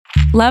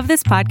Love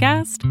this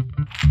podcast?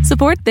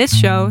 Support this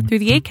show through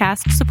the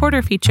Acast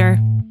supporter feature.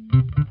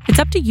 It's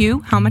up to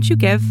you how much you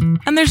give,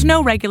 and there's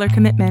no regular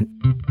commitment.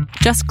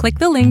 Just click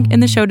the link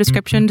in the show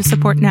description to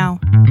support now.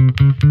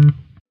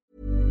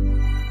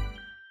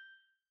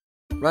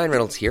 Ryan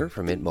Reynolds here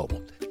from Mint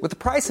Mobile. With the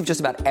price of just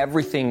about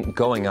everything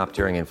going up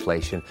during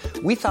inflation,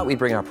 we thought we'd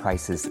bring our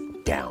prices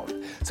down.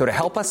 So to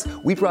help us,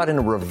 we brought in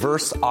a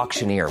reverse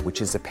auctioneer, which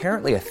is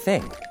apparently a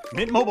thing.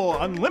 Mint Mobile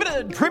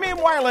Unlimited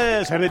Premium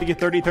Wireless. How to get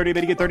 30, 30,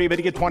 bit to get 30, bit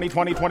to get 20,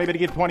 20, 20, bit to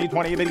get 20,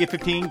 20, bit to get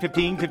 15,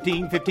 15,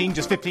 15, 15,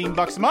 just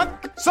 $15 a month?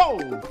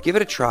 Sold! Give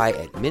it a try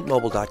at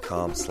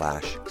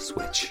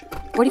mintmobile.com/switch.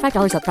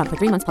 $45 up front for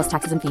 3 months plus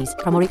taxes and fees.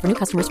 Promo rate for new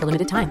customers for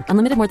limited time.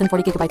 Unlimited more than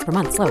 40 gigabytes per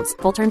month. Slows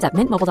full terms at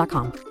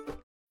mintmobile.com.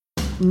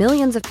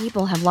 Millions of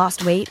people have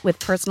lost weight with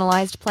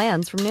personalized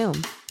plans from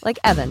Noom. Like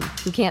Evan,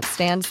 who can't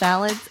stand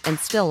salads and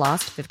still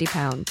lost 50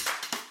 pounds.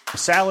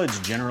 Salads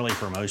generally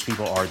for most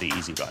people are the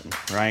easy button,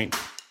 right?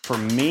 For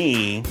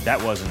me,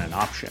 that wasn't an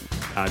option.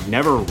 I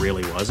never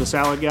really was a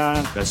salad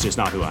guy. That's just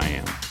not who I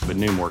am. But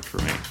Noom worked for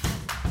me.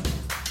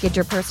 Get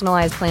your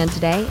personalized plan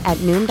today at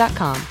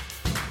Noom.com.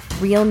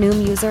 Real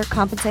Noom user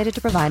compensated to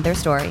provide their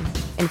story.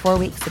 In 4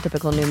 weeks, the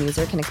typical Noom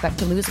user can expect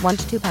to lose 1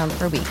 to 2 pounds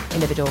per week.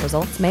 Individual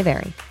results may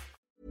vary.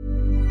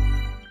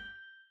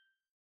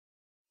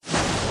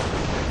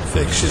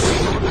 Fiction,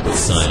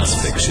 science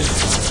fiction,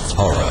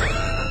 horror,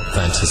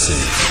 fantasy,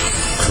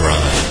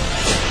 crime,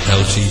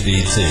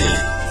 LGBT,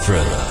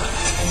 thriller.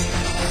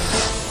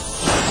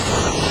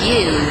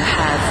 You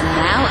have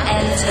now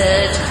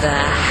entered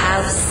the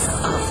House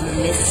of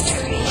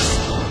Mystery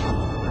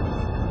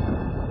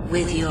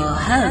with your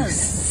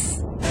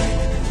hosts,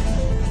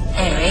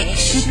 Eric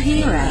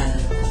Shapiro,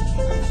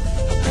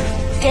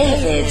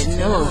 David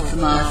North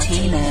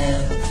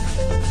Martino,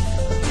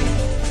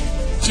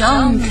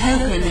 John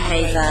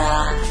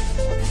Copenhaver,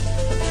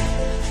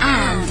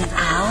 and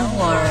Al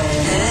Warren.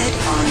 Heard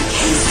on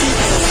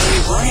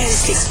KCAA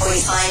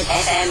 106.5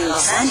 FM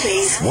Los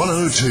Angeles,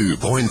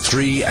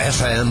 102.3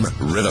 FM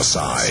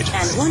Riverside,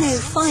 and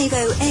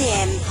 105.0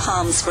 AM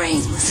Palm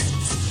Springs.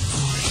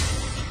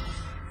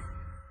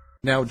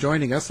 Now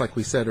joining us, like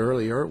we said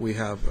earlier, we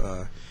have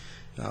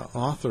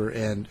author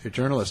and a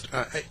journalist.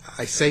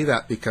 I say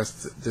that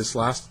because this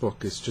last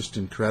book is just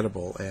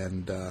incredible,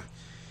 and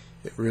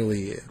it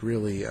really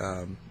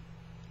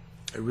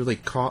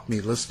caught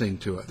me listening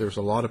to it. There's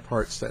a lot of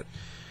parts that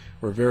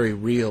were very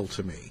real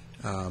to me.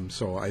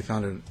 So I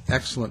found it an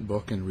excellent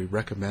book, and we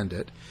recommend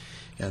it.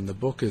 And the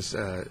book is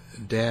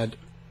Dead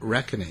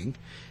Reckoning,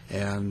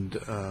 and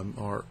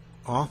our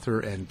author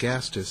and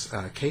guest is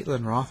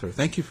Caitlin Rother.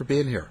 Thank you for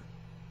being here.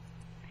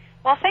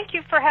 Well, thank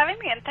you for having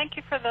me, and thank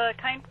you for the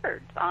kind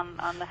words on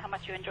how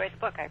much you enjoyed the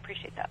book. I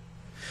appreciate that.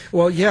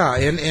 Well, yeah,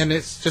 and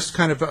it's just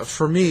kind of,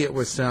 for me, it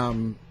was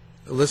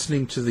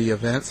listening to the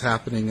events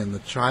happening in the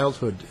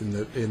childhood,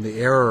 in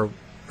the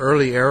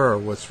early era,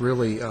 was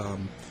really, I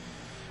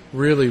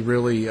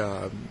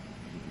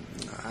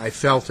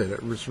felt it.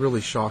 It was really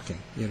shocking.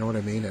 You know what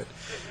I mean?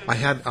 I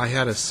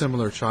had a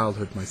similar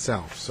childhood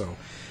myself. So.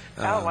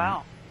 Oh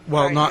wow.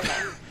 Well, sorry not.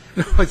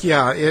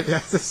 Yeah.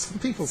 Some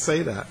people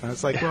say that, and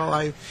it's like, well,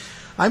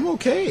 I'm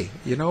okay.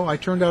 You know, I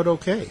turned out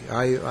okay.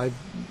 I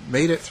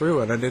made it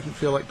through it. I didn't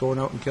feel like going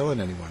out and killing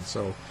anyone.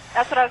 So.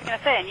 That's what I was going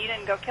to say, and you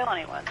didn't go kill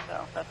anyone,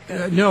 so that's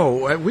good.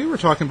 No, we were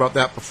talking about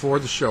that before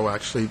the show,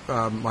 actually,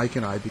 Mike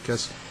and I,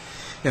 because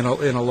in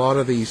a lot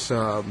of these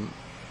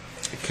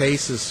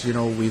cases, you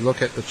know, we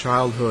look at the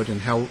childhood and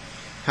how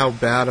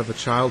bad of a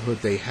childhood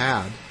they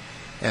had,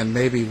 and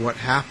maybe what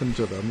happened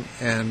to them,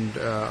 and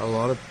a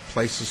lot of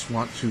places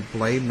want to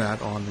blame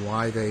that on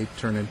why they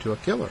turn into a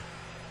killer.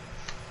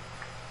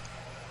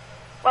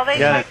 Well,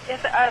 as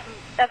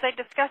I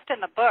discussed in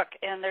the book,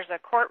 and there's a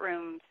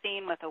courtroom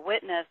scene with a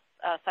witness,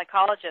 a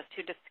psychologist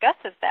who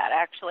discusses that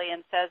actually,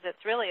 and says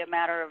it's really a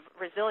matter of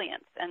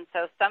resilience. And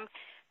so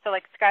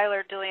like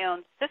Skylar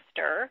DeLeon's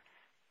sister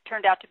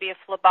turned out to be a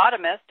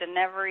phlebotomist and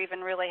never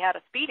even really had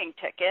a speeding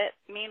ticket.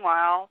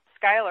 Meanwhile,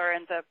 Skylar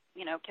ends up,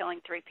 killing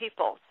 3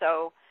 people.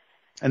 So.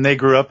 And they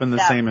grew up in the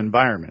same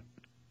environment.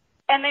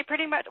 And they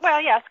pretty much,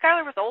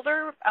 Skylar was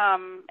older,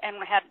 and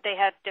they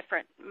had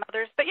different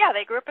mothers, but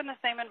they grew up in the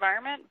same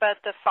environment. But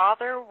the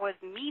father was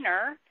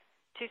meaner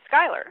to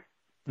Skylar,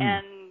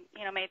 and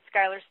made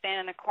Skylar stand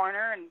in a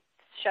corner and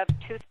shoved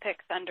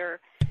toothpicks under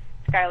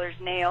Skylar's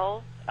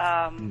nails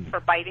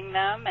for biting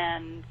them,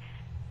 and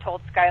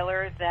told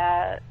Skylar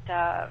that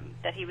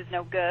he was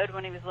no good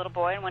when he was a little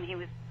boy, and when he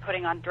was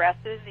putting on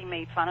dresses, he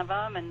made fun of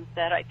him and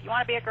said, "If you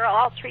want to be a girl,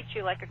 I'll treat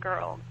you like a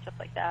girl," and stuff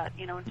like that.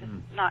 Just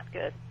not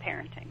good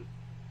parenting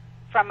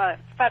from a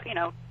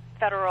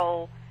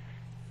federal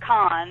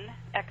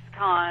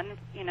ex-con,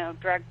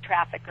 drug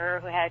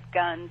trafficker who had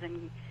guns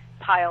and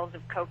piles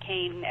of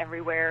cocaine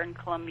everywhere, and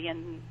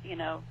Colombian,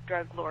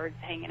 drug lords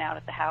hanging out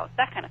at the house,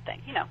 that kind of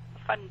thing.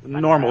 Fun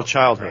normal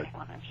childhood.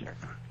 Anyone, I'm sure.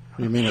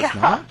 You mean it's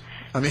not?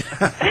 I mean,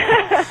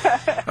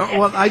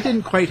 well, I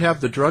didn't quite have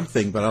the drug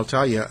thing, but I'll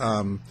tell you,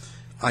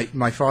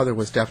 my father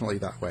was definitely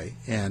that way,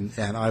 and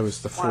I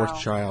was the fourth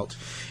child,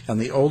 and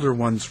the older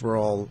ones were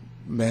all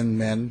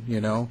men, you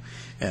know,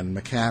 and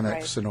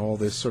mechanics and all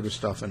this sort of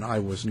stuff, and I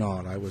was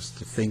not. I was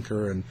the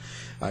thinker, and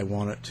I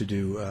wanted to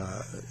do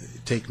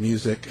take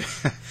music.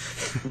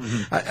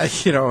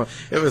 You know,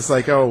 it was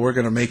like, oh, we're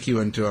going to make you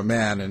into a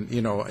man, and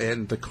you know,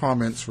 and the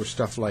comments were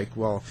stuff like,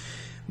 well,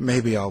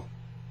 maybe I'll,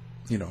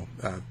 you know,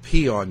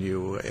 pee on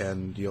you,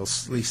 and you'll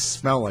at least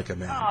smell like a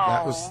man.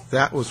 Oh.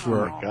 That was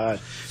where. Oh my God.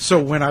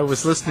 So when I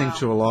was listening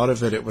to a lot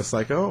of it, it was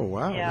like, oh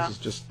wow, this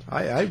is just.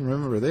 I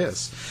remember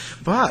this,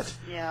 but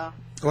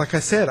like I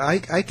said,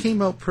 I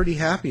came out pretty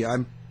happy.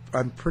 I'm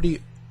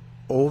pretty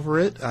over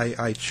it.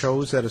 I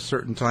chose at a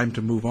certain time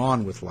to move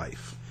on with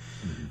life,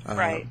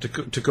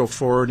 to go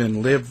forward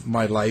and live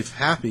my life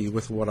happy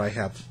with what I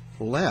have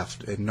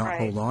left, and not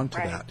hold on to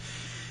that.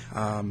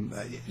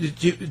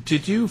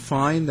 Did you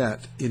find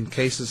that in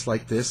cases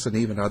like this and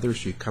even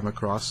others you come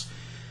across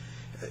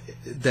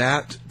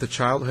that the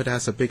childhood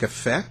has a big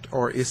effect,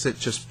 or is it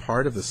just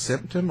part of the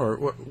symptom, or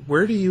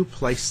where do you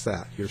place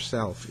that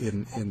yourself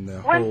in the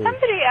whole? When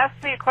somebody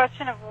asks me a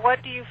question of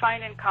what do you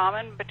find in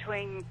common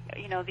between,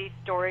 you know, these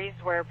stories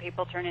where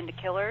people turn into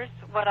killers,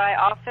 what I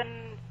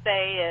often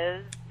say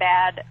is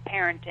bad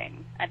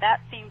parenting, and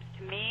that seems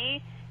to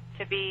me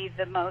to be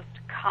the most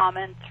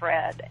common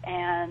thread.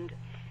 And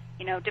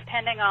you know,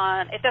 depending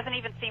on, it doesn't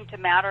even seem to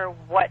matter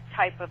what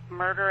type of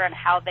murder and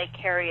how they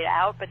carry it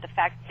out, but the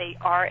fact that they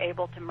are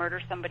able to murder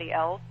somebody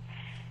else,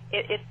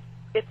 it's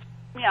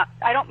you know,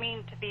 I don't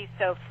mean to be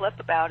so flip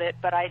about it,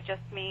 but I just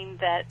mean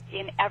that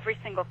in every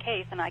single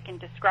case, and I can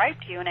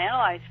describe to you and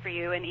analyze for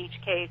you in each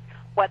case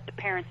what the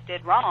parents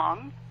did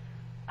wrong,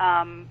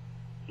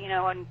 you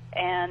know,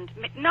 and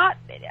not,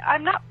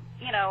 I'm not,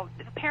 you know,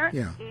 the parents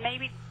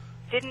maybe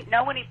didn't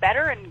know any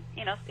better, and,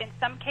 you know, in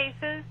some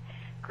cases,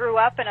 grew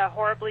up in a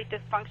horribly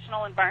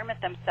dysfunctional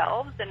environment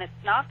themselves, and it's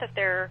not that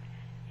they're,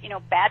 you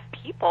know, bad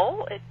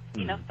people. It's,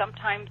 you know,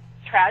 sometimes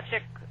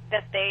tragic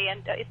that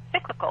it's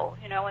cyclical,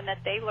 you know, and that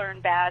they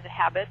learn bad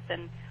habits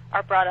and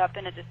are brought up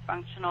in a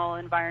dysfunctional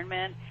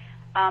environment.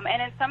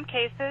 And in some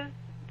cases,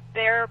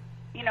 they're,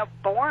 you know,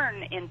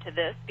 born into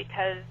this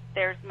because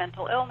there's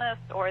mental illness,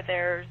 or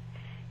there's,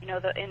 you know,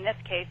 in this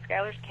case,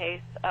 Skylar's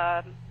case,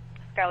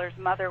 Skylar's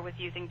mother was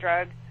using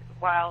drugs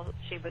while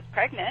she was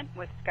pregnant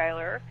with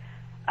Skylar,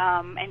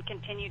 and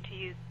continued to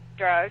use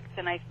drugs,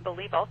 and I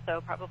believe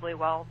also probably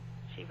while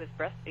she was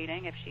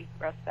breastfeeding, if she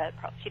breastfed.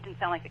 She didn't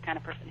sound like the kind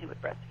of person who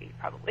would breastfeed,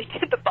 probably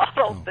did the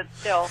bottles, but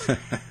still,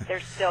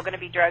 there's still going to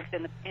be drugs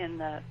in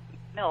the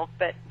milk.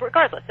 But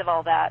regardless of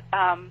all that,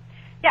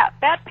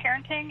 bad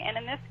parenting, and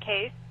in this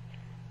case,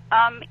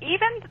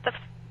 even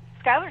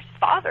Skylar's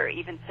father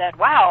even said,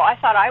 wow, I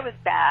thought I was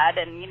bad,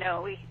 and, you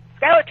know,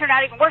 Skylar turned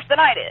out even worse than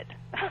I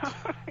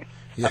did.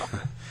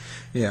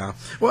 Yeah.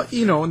 Well,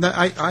 you know, and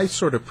I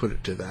sort of put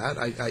it to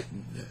that.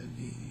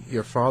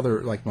 Your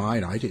father, like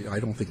mine, I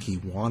don't think he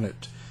wanted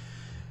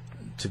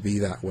to be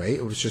that way.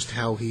 It was just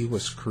how he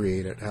was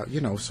created. You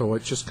know, so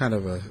it's just kind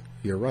of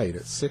you're right,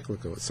 it's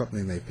cyclical. It's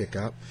something they pick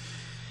up.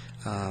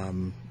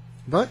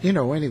 But, you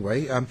know,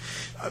 anyway. I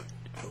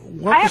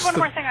have one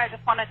more thing I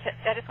just wanted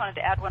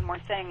to add one more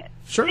thing.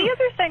 Sure. The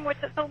other thing, which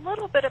is a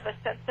little bit of a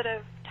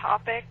sensitive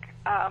topic,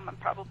 and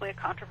probably a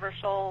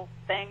controversial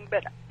thing,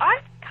 but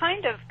I've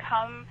kind of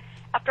come,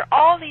 after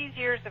all these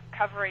years of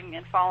covering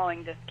and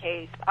following this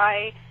case,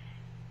 I've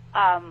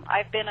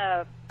been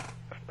a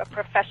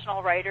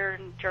professional writer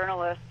and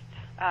journalist.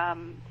 I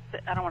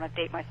don't want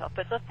to date myself,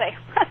 but let's say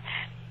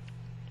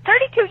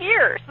 32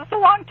 years. That's a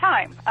long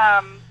time.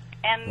 Wow,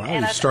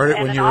 you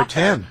started when you were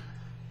 10.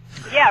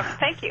 Yeah,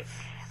 thank you.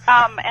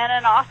 And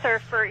an author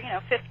for, you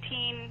know,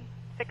 15,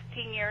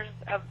 16 years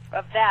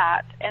of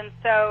that. And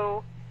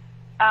so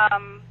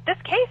this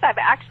case I've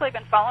actually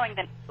been following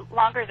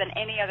longer than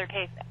any other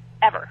case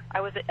ever.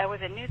 I was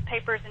in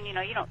newspapers, and, you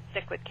know, you don't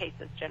stick with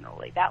cases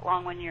generally that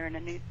long when you're in a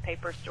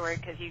newspaper story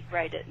because you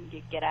write it and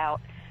you get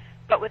out.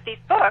 But with these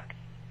books,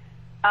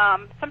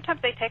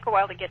 sometimes they take a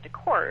while to get to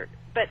court.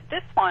 But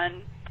this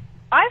one,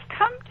 I've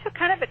come to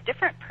kind of a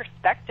different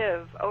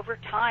perspective over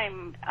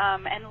time,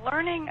 and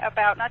learning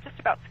about, not just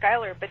about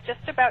Skylar, but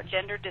just about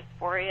gender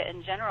dysphoria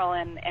in general,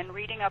 and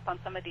reading up on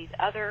some of these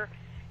other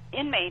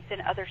inmates in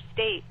other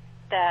states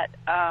that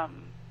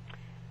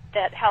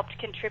helped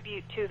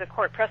contribute to the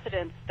court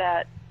precedents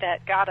that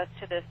got us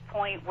to this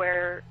point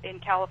where in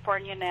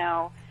California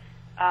now,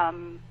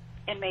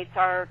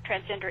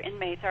 transgender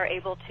inmates are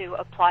able to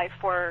apply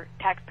for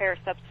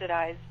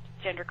taxpayer-subsidized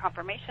gender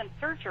confirmation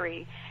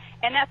surgery.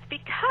 And that's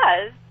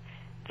because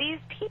these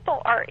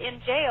people are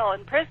in jail,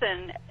 in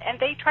prison, and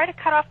they try to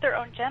cut off their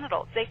own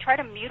genitals. They try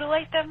to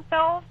mutilate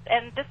themselves,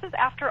 and this is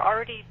after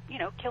already, you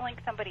know, killing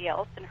somebody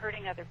else and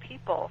hurting other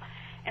people.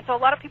 And so a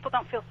lot of people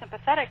don't feel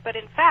sympathetic, but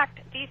in fact,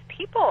 these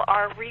people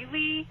are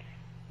really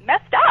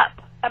messed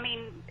up, I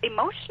mean,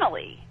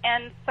 emotionally.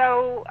 And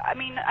so, I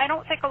mean, I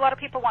don't think a lot of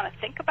people want to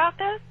think about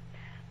this,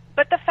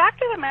 but the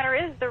fact of the matter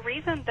is the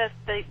reason that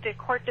the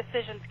court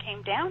decisions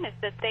came down is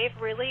that they've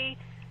really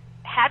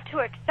had to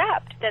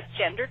accept that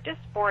gender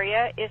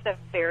dysphoria is a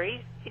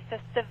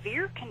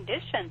severe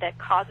condition that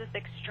causes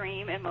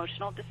extreme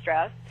emotional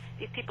distress.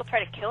 These people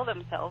try to kill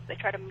themselves, they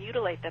try to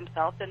mutilate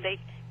themselves, and they,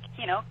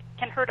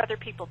 can hurt other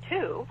people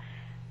too.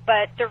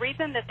 But the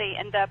reason that they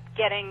end up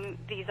getting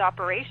these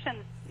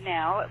operations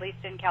now, at least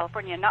in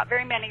California, not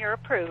very many are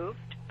approved,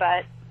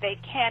 but they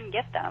can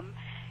get them,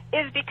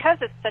 is because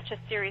it's such a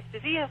serious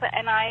disease.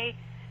 And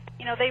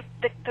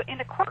in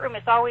the courtroom,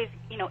 it's always,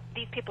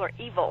 these people are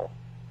evil,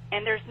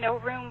 and there's no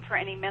room for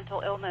any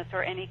mental illness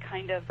or any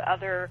kind of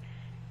other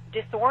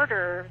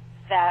disorder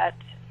that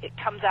it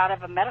comes out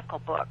of a medical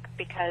book,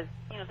 because,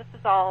 this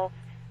is all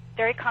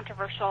very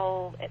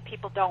controversial.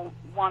 People don't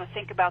want to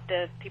think about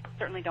this. People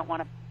certainly don't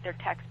want their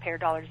taxpayer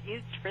dollars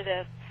used for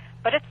this.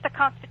 But it's the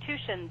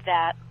Constitution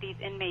that these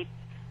inmates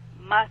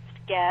must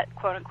get,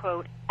 quote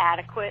unquote,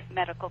 adequate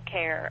medical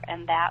care,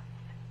 and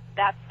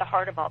that's the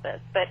heart of all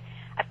this. But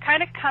I've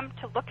kind of come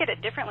to look at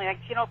it differently. Like,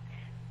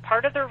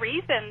 part of the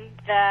reason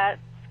that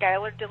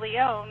Skylar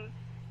DeLeon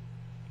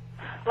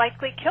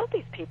likely killed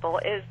these people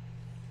is,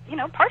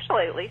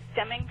 partially at least,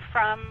 stemming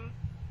from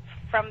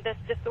this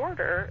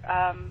disorder,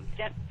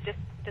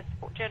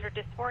 gender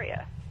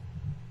dysphoria.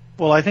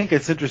 Well, I think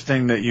it's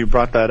interesting that you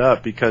brought that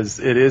up, because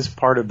it is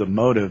part of the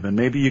motive, and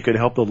maybe you could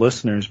help the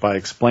listeners by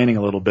explaining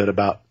a little bit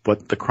about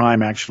what the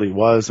crime actually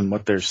was and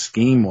what their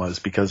scheme was,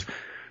 because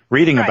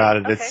reading about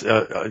it,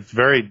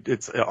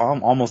 it's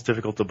almost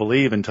difficult to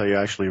believe until you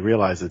actually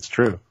realize it's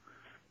true.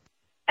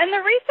 And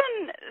the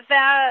reason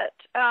that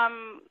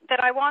that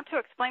I want to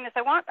explain this,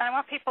 I want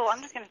people.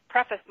 I'm just going to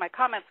preface my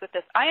comments with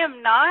this. I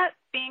am not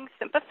being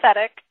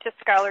sympathetic to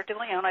Skylar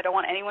DeLeon. I don't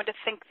want anyone to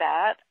think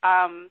that.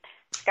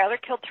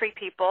 Skylar killed 3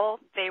 people.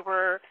 They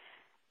were,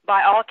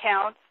 by all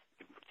accounts,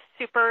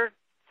 super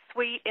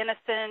sweet,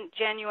 innocent,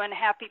 genuine,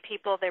 happy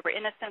people. They were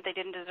innocent. They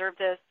didn't deserve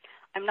this.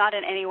 I'm not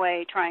in any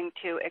way trying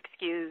to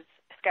excuse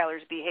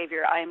Skylar's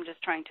behavior. I am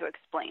just trying to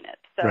explain it.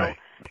 So, right.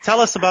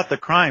 Tell us about the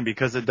crime,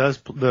 because it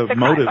does. The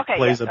motive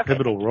plays a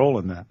pivotal role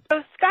in that. So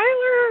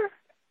Skylar,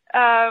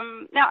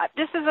 now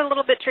this is a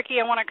little bit tricky.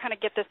 I want to kind of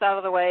get this out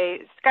of the way.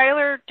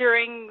 Skylar,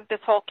 during this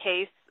whole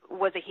case,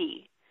 was a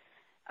he.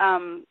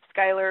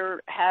 Skylar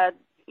had,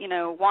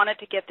 wanted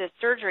to get this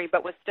surgery,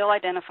 but was still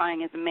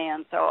identifying as a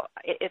man. So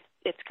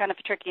it's kind of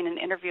tricky in an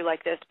interview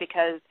like this,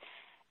 because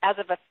as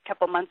of a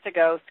couple months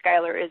ago,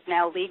 Skylar is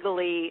now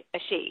legally a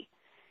she.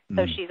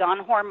 So she's on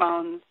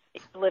hormones,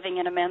 living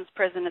in a men's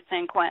prison at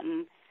San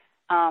Quentin,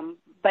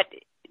 but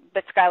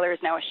Skylar is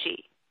now a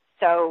she.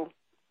 So,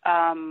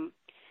 and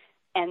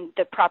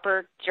the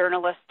proper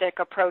journalistic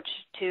approach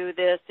to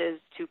this is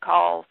to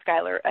call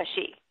Skylar a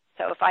she.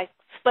 So if I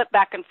flip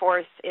back and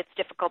forth, it's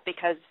difficult,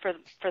 because for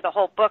the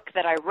whole book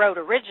that I wrote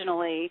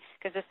originally,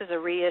 because this is a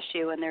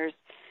reissue and there's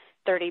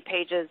 30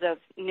 pages of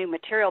new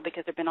material,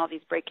 because there have been all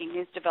these breaking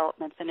news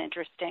developments and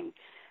interesting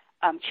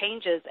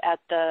changes at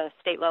the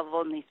state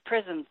level in these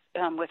prisons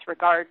with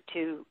regard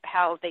to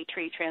how they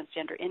treat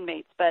transgender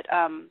inmates. But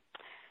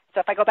so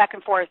if I go back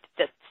and forth,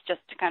 that's just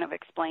to kind of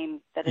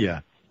explain that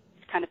it's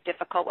kind of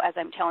difficult as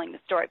I'm telling the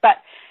story. But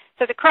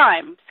so the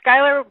crime,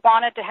 Skylar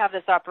wanted to have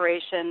this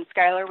operation.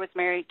 Skylar was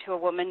married to a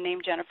woman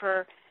named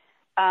Jennifer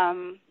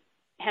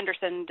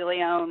Henderson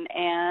DeLeon,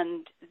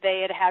 and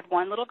they had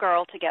one little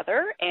girl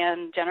together,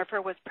 and Jennifer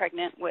was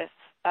pregnant with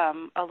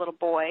a little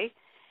boy,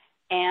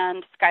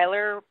 and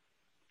Skylar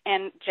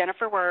and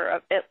Jennifer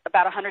were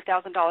about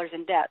 $100,000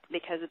 in debt,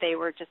 because they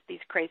were just these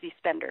crazy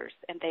spenders,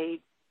 and they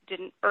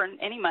didn't earn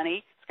any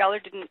money.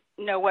 Skylar didn't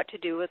know what to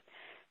do with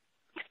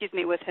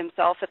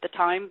himself at the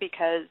time,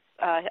 because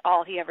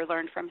all he ever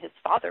learned from his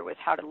father was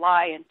how to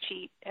lie and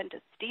cheat and to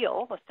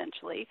steal,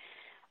 essentially.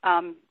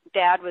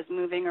 Dad was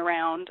moving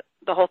around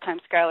the whole time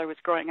Skylar was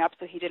growing up,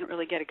 so he didn't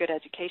really get a good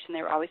education.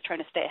 They were always trying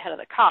to stay ahead of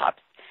the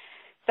cops.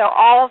 So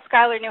all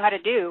Skylar knew how to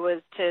do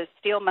was to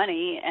steal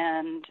money,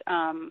 and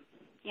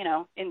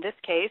in this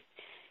case,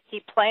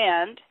 he'd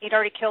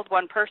already killed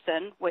one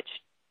person, which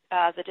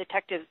the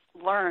detectives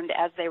learned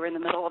as they were in the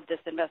middle of this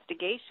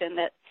investigation,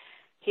 that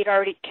he'd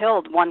already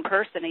killed one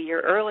person a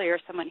year earlier,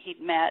 someone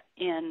he'd met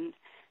in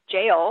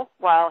jail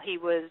while he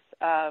was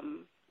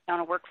on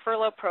a work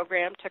furlough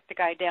program, took the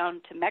guy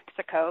down to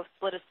Mexico,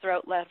 slit his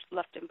throat,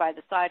 left him by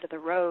the side of the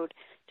road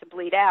to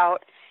bleed out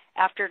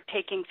after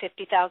taking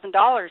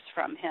 $50,000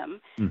 from him.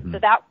 Mm-hmm. So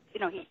that,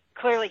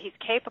 he's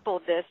capable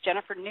of this.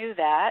 Jennifer knew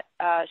that.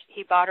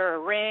 He bought her a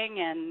ring,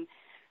 and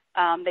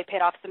they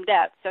paid off some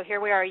debt. So here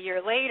we are a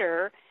year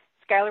later.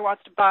 Skylar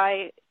wants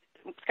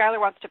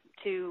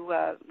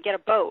to get a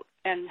boat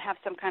and have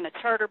some kind of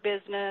charter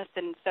business,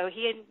 and so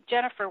he and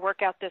Jennifer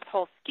work out this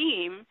whole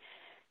scheme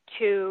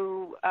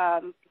to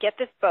get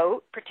this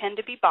boat, pretend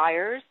to be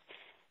buyers,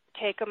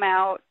 take them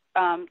out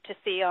to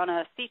sea on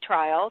a sea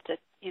trial, to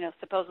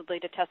supposedly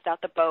to test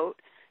out the boat,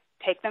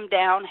 take them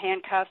down,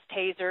 handcuffs,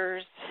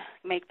 tasers,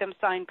 make them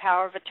sign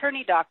power of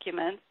attorney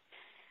documents,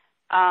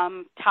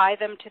 tie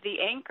them to the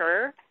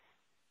anchor,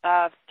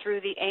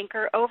 through the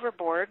anchor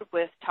overboard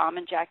with Tom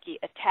and Jackie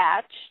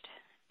attached.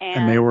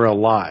 And they were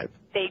alive.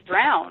 they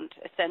drowned,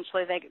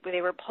 essentially.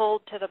 They were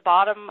pulled to the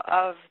bottom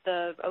of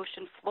the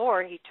ocean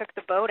floor. He took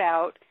the boat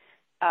out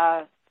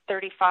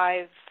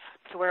 35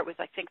 to where it was,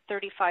 I think,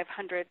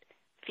 3,500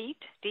 feet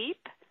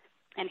deep.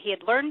 And he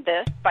had learned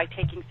this by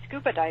taking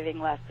scuba diving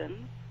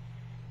lessons.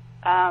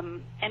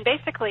 And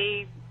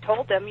basically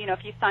told them,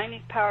 if you sign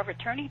these power of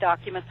attorney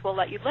documents, we'll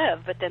let you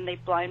live. But then they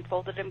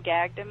blindfolded him,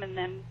 gagged him, and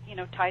then,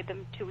 tied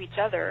them to each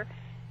other,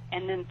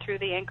 and then threw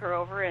the anchor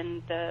over,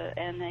 and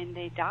then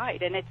they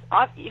died. And it's,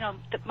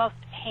 the most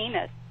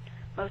heinous,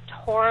 most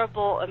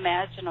horrible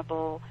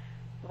imaginable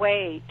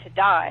way to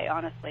die,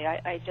 honestly.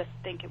 I just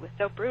think it was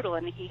so brutal,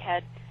 and he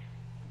had,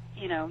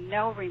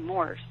 no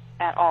remorse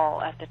at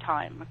all at the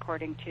time,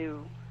 according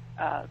to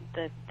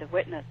the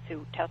witness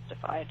who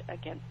testified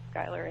against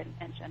Skylar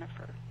and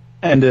Jennifer.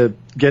 And to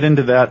get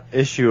into that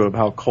issue of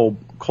how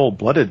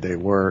cold-blooded they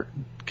were,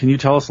 can you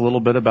tell us a little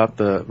bit about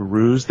the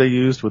ruse they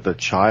used with the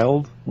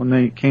child when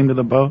they came to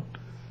the boat?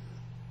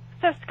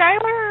 So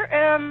Skylar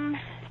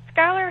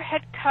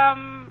had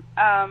come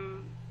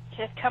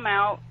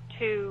out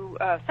to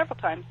several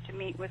times to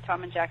meet with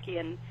Tom and Jackie,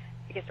 and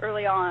I guess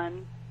early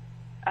on,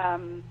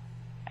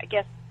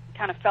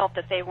 kind of felt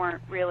that they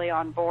weren't really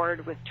on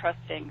board with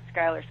trusting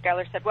Skylar.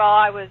 Skylar said, "Well,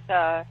 I was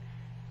a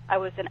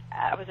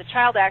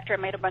child actor. I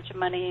made a bunch of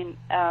money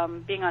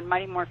being on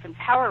Mighty Morphin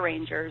Power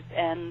Rangers,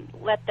 and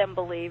let them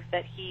believe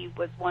that he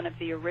was one of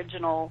the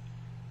original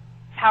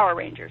Power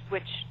Rangers,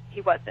 which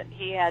he wasn't.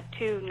 He had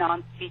 2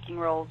 non-speaking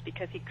roles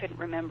because he couldn't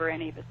remember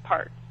any of his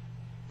parts,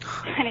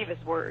 any of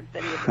his words,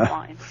 any of his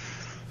lines.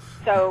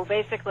 So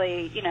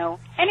basically,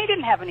 and he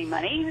didn't have any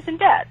money. He was in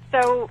debt.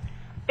 So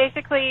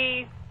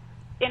basically,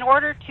 in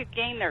order to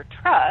gain their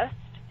trust,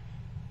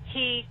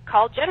 he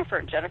called Jennifer,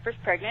 and Jennifer's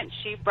pregnant.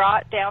 She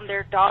brought down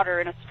their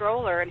daughter in a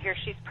stroller, and here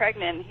she's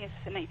pregnant.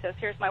 And he says,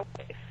 "Here's my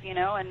wife,"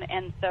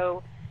 and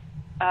so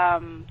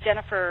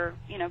Jennifer,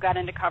 got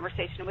into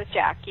conversation with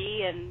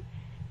Jackie, and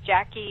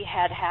Jackie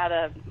had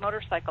a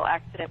motorcycle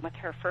accident with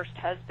her first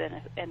husband,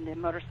 and the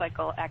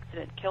motorcycle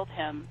accident killed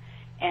him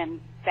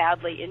and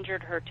badly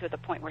injured her to the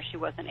point where she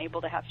wasn't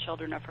able to have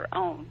children of her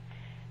own.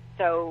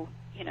 So,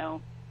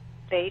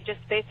 they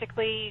just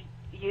basically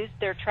used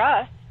their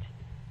trust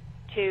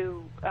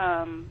to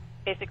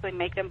basically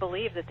make them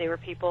believe that they were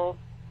people,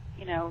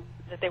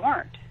 that they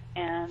weren't.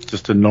 And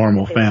just a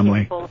normal family.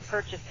 People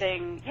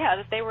purchasing,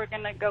 that they were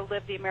going to go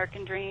live the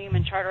American dream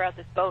and charter out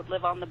this boat,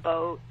 live on the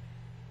boat.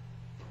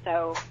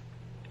 So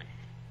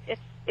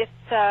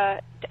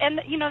and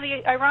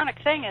the ironic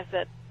thing is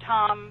that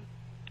Tom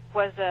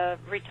was a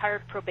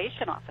retired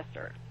probation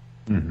officer.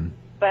 Mm-hmm.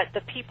 But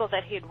the people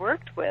that he had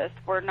worked with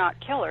were not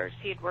killers.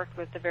 He had worked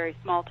with the very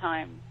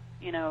small-time,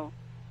 the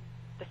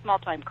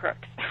small-time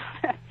crooks.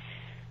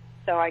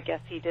 So I guess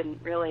he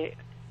didn't really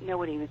know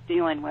what he was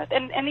dealing with.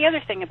 And the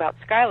other thing about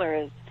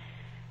Skylar is,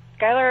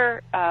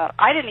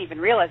 I didn't even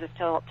realize this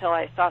till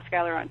I saw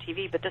Skylar on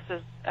TV, but this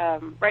was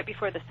right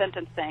before the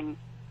sentencing.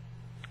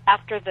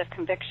 After the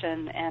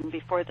conviction and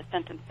before the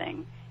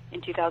sentencing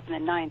in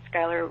 2009,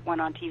 Skylar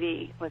went on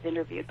TV, was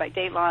interviewed by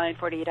Dateline,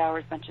 48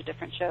 Hours, a bunch of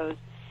different shows,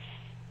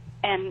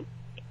 and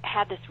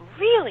had this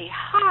really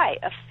high,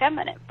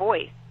 effeminate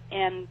voice.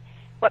 And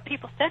what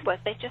people said was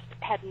they just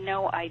had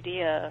no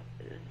idea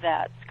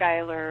that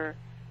Skylar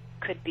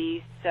could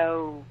be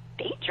so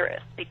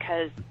dangerous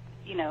because,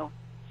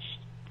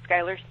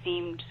 Skylar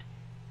seemed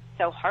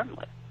so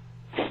harmless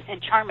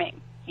and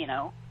charming,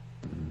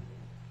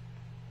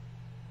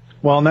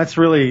 Well, and that's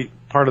really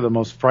part of the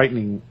most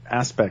frightening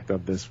aspect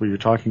of this, where you're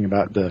talking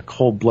about the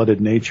cold-blooded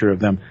nature of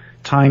them,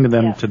 tying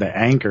them to the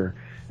anchor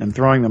and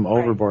throwing them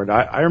overboard.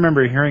 I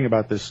remember hearing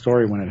about this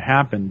story when it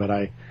happened, but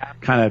I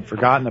kind of had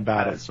forgotten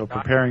about it. So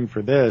preparing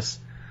for this,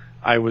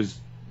 I was,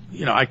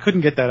 I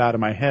couldn't get that out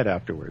of my head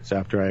afterwards,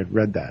 after I had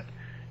read that.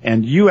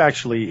 And you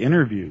actually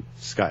interviewed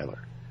Skylar.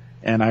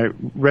 And I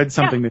read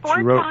something that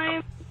you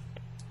wrote.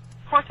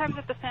 4 times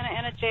at the Santa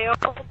Ana jail,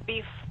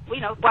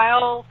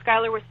 while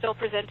Skylar was still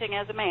presenting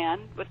as a man,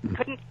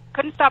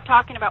 couldn't stop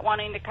talking about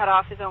wanting to cut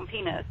off his own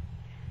penis.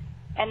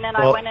 And then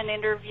I went and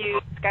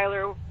interviewed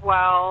Skylar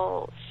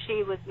while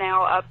she was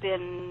now up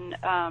in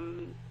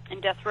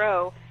death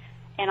row,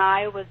 and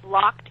I was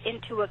locked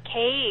into a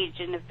cage,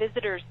 in a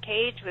visitor's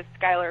cage with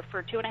Skylar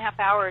for 2.5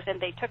 hours, and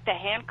they took the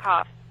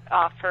handcuffs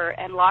off her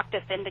and locked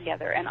us in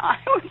together, and I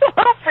was a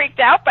little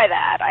freaked out by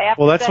that.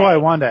 That's why I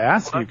wanted to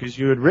ask you, because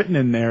you had written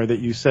in there that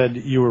you said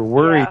you were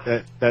worried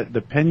that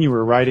the pen you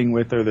were writing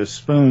with or the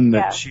spoon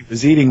that she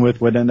was eating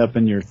with would end up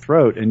in your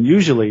throat. And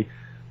usually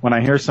when I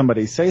hear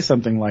somebody say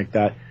something like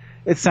that,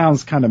 it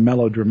sounds kind of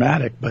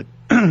melodramatic, but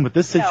with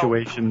this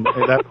situation,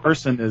 that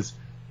person is,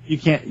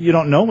 you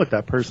don't know what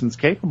that person's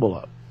capable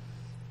of.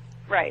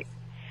 Right.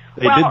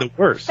 They did the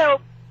worst. So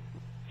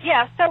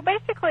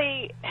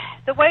basically,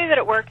 the way that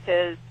it works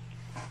is,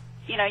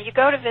 you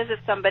go to visit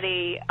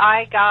somebody.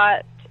 I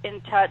got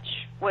in touch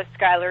with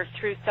Skylar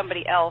through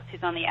somebody else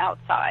who's on the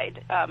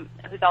outside,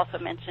 who's also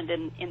mentioned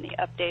in the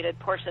updated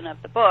portion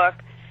of the book,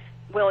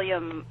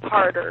 William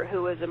Harder,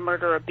 who was a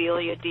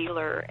memorabilia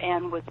dealer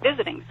and was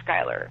visiting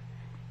Skylar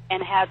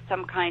and had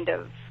some kind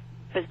of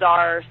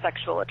bizarre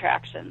sexual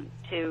attraction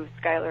to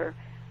Skylar.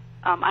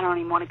 I don't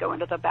even want to go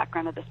into the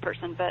background of this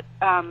person, but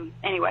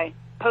anyway,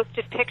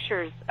 posted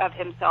pictures of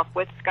himself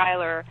with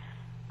Skylar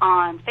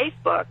on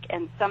Facebook,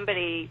 and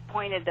somebody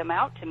pointed them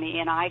out to me,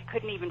 and I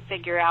couldn't even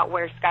figure out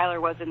where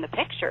Skylar was in the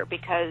picture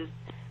because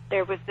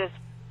there was this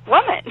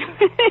woman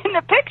in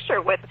the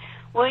picture with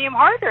William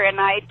Harder, and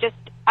I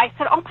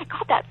said, oh my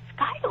God, that's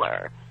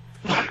Skylar.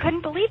 I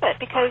couldn't believe it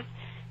because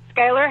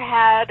Skylar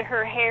had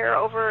her hair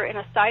over in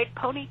a side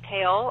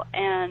ponytail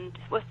and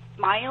was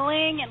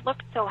smiling and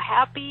looked so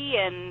happy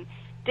and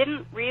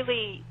didn't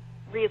really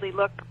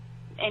look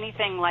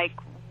anything like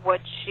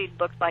what she'd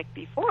looked like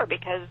before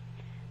because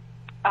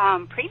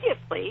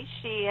previously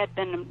she had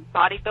been a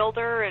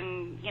bodybuilder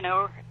and, you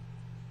know,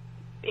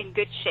 in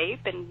good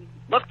shape and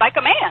looked like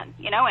a man,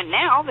 you know, and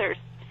now there's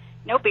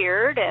no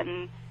beard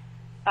and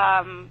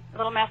a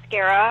little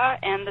mascara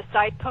and the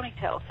side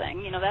ponytail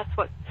thing. You know, that's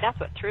what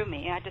threw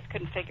me. I just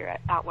couldn't figure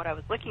out what I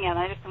was looking at. And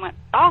I just went,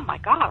 oh my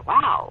God,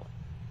 wow.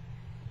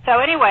 So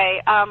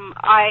anyway,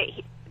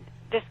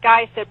 this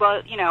guy said,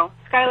 well, you know,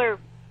 Skylar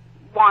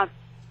wants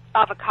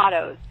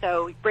avocados,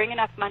 so bring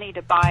enough money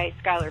to buy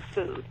Skylar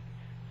food.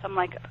 So I'm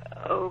like,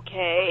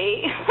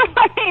 okay.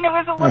 I mean, it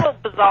was a little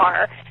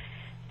bizarre.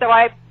 So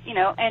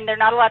and they're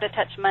not allowed to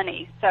touch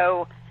money.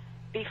 So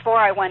before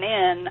I went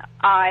in,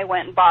 I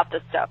went and bought the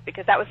stuff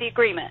because that was the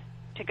agreement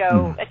to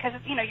go. Because,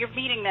 you know, you're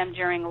meeting them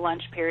during a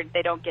lunch period.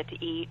 They don't get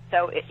to eat.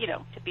 So,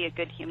 to be a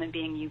good human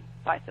being, you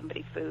buy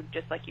somebody food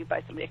just like you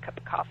buy somebody a cup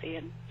of coffee.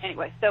 And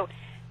anyway,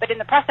 but in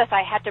the process,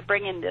 I had to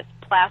bring in this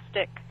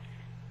plastic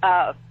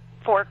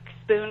fork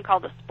spoon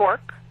called a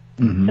spork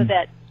so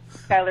that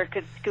Skylar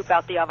could scoop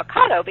out the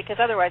avocado because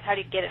otherwise how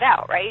do you get it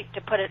out, right?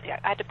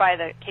 I had to buy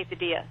the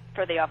quesadilla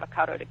for the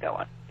avocado to go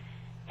on.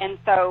 And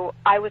so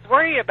I was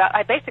worried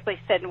I basically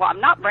said, well, I'm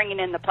not bringing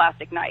in the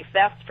plastic knife,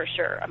 that's for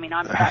sure. I mean,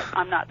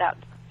 I'm not that,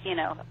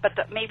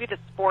 but maybe the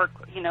spork,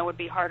 would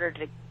be harder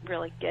to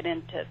really get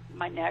into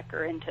my neck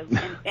or into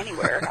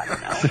anywhere. I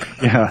don't know.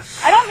 Yeah.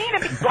 I don't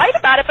mean to be polite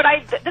about it,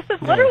 but this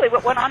is literally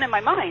what went on in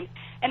my mind.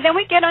 And then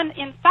we get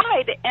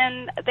inside,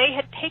 and they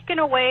had taken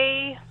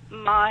away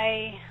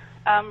my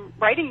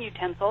writing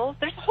utensils.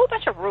 There's a whole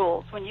bunch of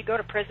rules when you go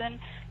to prison.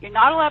 You're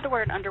not allowed to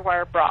wear an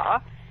underwire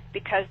bra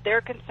because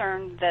they're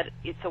concerned that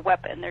it's a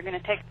weapon. They're going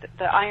to take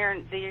the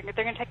iron, they're going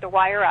to take the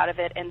wire out of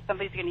it, and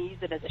somebody's going to use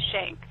it as a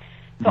shank.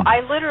 So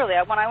I literally,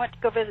 when I went to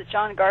go visit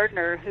John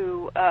Gardner,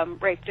 who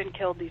raped and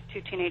killed these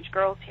two teenage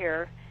girls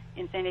here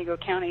in San Diego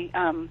County,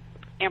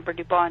 Amber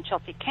Dubois and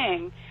Chelsea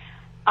King,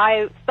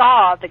 I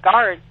saw the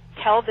guards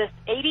tell this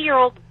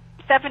 80-year-old,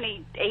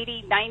 70,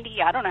 80,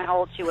 90, I don't know how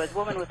old she was,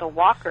 woman with a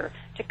walker,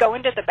 to go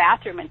into the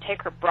bathroom and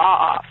take her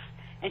bra off.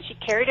 And she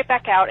carried it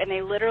back out, and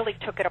they literally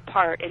took it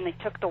apart, and they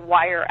took the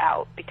wire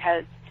out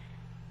because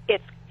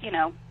it's,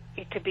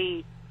 it could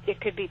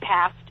be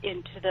passed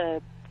into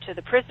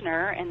the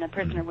prisoner, and the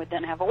prisoner would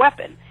then have a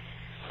weapon.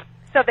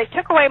 So they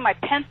took away my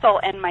pencil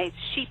and my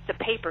sheets of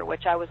paper,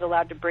 which I was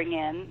allowed to bring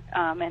in,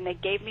 and they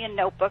gave me a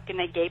notebook and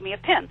they gave me a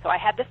pen. So I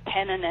had this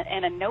pen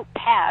and a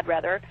notepad,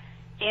 rather,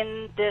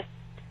 in this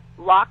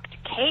locked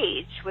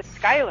cage with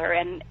Skylar,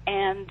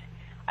 and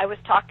I was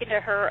talking to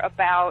her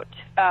about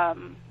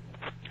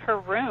her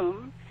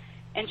room,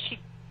 and she,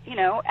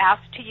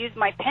 asked to use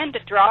my pen to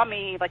draw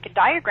me like a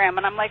diagram,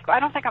 and I'm like, I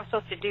don't think I'm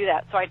supposed to do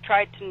that. So I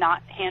tried to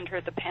not hand her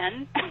the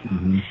pen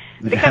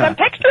because I'm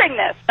picturing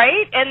this,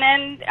 right? And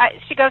then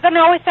she goes, "Oh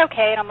no, it's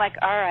okay." And I'm like,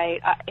 "All right,"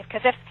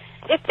 because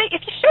if you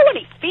show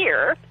any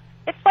fear,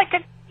 it's like a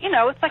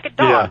dog.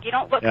 Yeah. You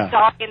don't look a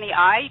dog in the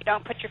eye. You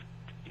don't put your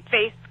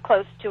face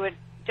close to a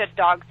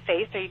dog's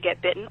face, or you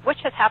get bitten, which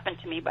has happened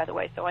to me, by the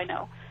way, so I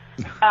know.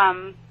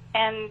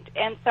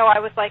 And so I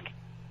was like,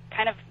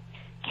 kind of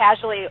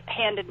casually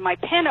handed my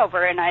pen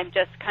over, and I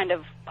just kind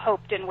of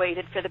hoped and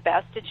waited for the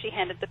best, and she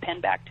handed the pen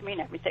back to me,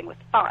 and everything was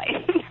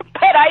fine.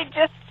 But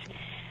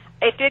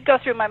it did go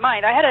through my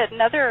mind. I had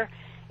another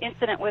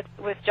incident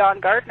with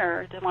John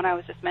Gardner, the one I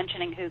was just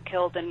mentioning, who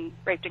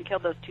raped and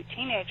killed those two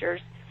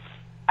teenagers.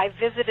 I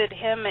visited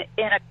him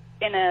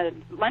in a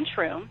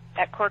lunchroom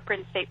at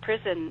Corcoran State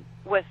Prison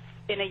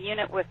in a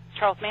unit with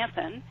Charles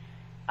Manson.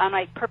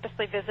 I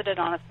purposely visited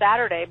on a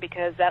Saturday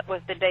because that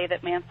was the day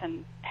that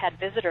Manson had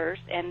visitors,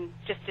 and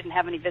just didn't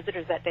have any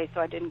visitors that day,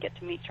 so I didn't get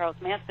to meet Charles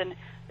Manson,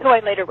 who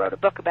I later wrote a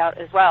book about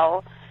as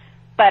well.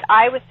 But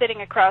I was sitting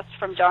across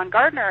from John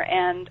Gardner,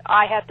 and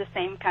I had the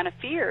same kind of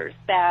fears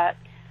that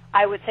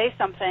I would say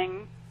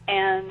something,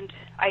 and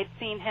I'd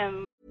seen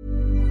him.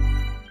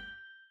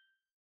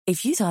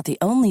 If you thought the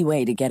only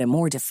way to get a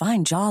more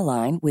defined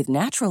jawline with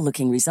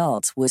natural-looking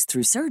results was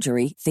through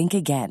surgery, think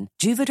again.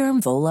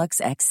 Juvederm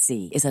Volux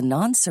XC is a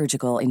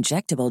non-surgical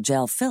injectable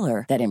gel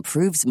filler that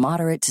improves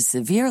moderate to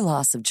severe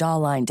loss of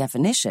jawline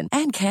definition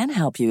and can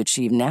help you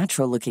achieve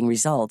natural-looking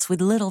results with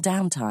little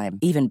downtime.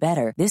 Even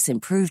better, this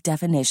improved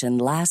definition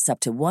lasts up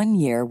to 1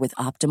 year with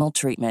optimal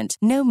treatment.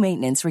 No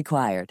maintenance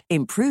required.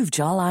 Improve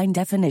jawline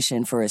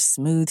definition for a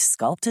smooth,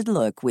 sculpted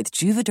look with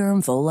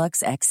Juvederm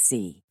Volux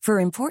XC. For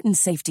important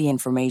safety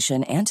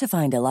information and to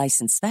find a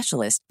licensed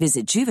specialist,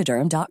 visit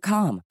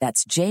Juvederm.com.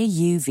 That's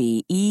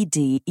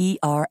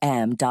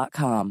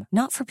JUVEDERM.com.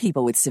 Not for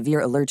people with severe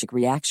allergic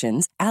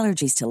reactions,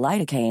 allergies to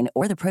lidocaine,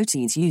 or the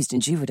proteins used in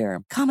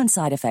Juvederm. Common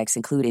side effects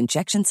include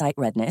injection site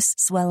redness,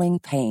 swelling,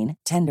 pain,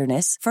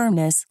 tenderness,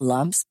 firmness,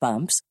 lumps,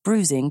 bumps,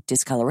 bruising,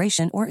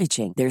 discoloration, or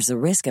itching. There's a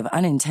risk of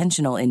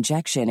unintentional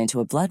injection into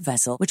a blood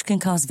vessel, which can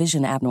cause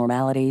vision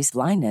abnormalities,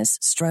 blindness,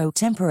 stroke,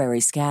 temporary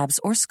scabs,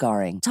 or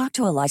scarring. Talk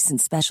to a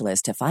licensed specialist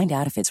to find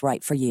out if it's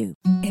right for you.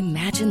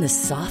 Imagine the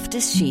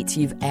softest sheets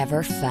you've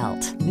ever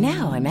felt.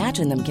 Now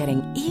imagine them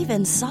getting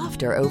even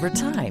softer over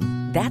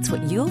time. That's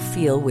what you'll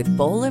feel with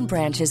Boll &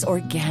 Branch's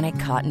organic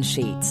cotton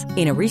sheets.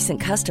 In a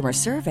recent customer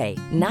survey,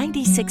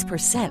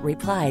 96%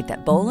 replied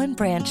that Boll &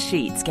 Branch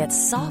sheets get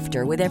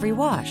softer with every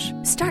wash.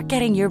 Start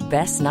getting your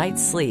best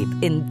night's sleep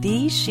in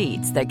these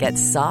sheets that get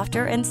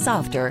softer and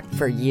softer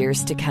for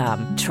years to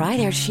come. Try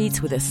their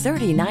sheets with a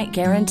 30-night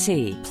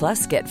guarantee.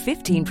 Plus, get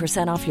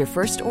 15% off your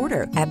first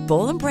order at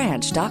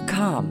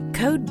BollandBranch.com.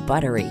 Code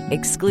BUTTERY.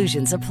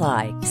 Exclusions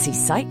apply. See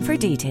site for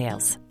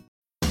details.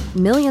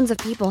 Millions of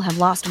people have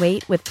lost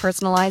weight with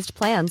personalized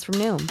plans from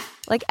Noom.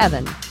 Like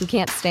Evan, who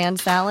can't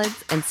stand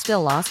salads and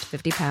still lost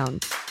 50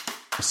 pounds.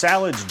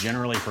 Salads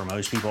generally for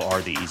most people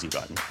are the easy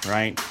button,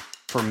 right?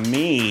 For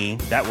me,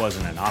 that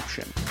wasn't an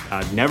option.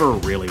 I never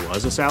really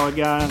was a salad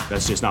guy.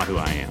 That's just not who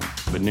I am.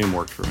 But Noom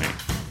worked for me.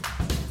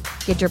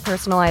 Get your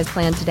personalized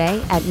plan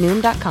today at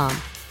Noom.com.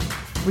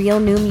 Real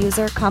Noom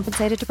user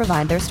compensated to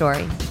provide their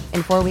story.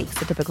 In 4 weeks,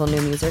 the typical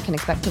Noom user can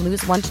expect to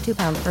lose 1 to 2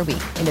 pounds per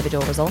week.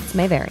 Individual results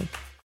may vary.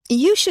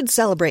 You should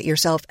celebrate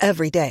yourself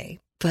every day,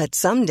 but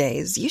some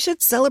days you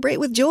should celebrate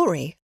with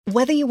jewelry.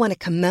 Whether you want to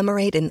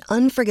commemorate an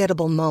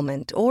unforgettable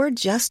moment or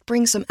just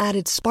bring some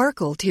added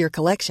sparkle to your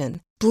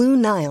collection, Blue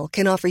Nile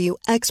can offer you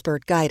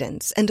expert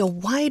guidance and a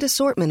wide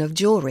assortment of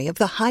jewelry of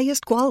the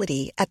highest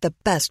quality at the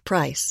best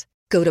price.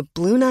 Go to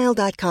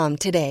BlueNile.com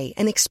today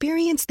and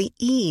experience the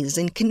ease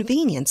and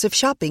convenience of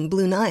shopping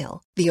Blue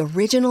Nile, the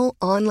original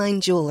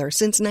online jeweler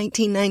since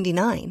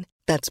 1999.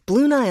 That's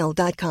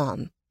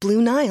BlueNile.com.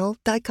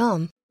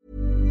 BlueNile.com.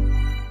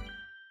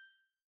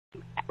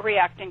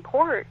 React in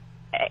court,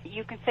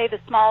 you can say the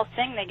smallest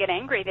thing, they get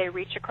angry, they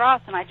reach across,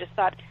 and I just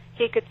thought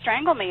he could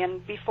strangle me,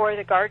 and before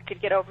the guard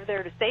could get over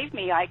there to save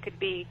me, I could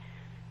be,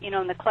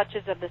 in the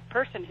clutches of this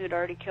person who'd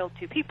already killed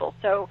 2 people.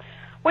 So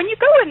when you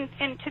go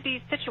into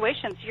these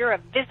situations, you're a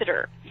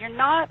visitor. You're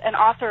not an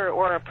author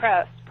or a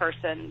press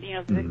person.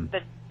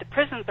 The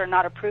prisons are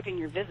not approving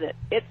your visit.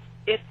 It's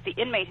the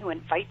inmate who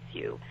invites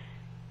you.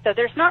 So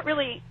there's not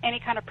really any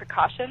kind of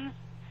precautions.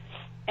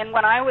 And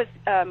when I was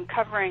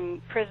covering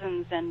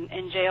prisons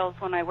and jails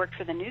when I worked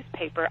for the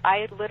newspaper,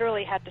 I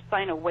literally had to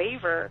sign a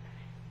waiver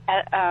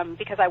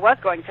because I was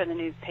going for the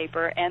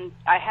newspaper, and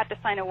I had to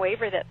sign a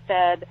waiver that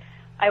said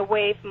I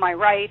waive my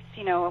rights.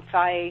 If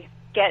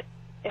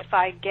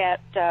I get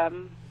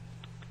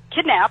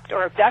kidnapped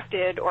or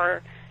abducted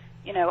or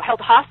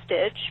held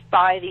hostage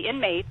by the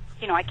inmates,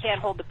 I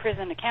can't hold the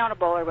prison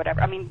accountable or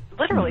whatever. I mean,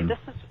 literally,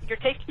 you're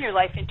taking your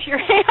life into your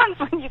hands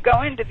when you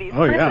go into these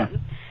prisons. Yeah.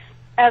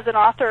 As an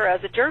author,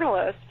 as a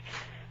journalist.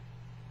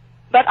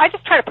 But I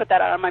just try to put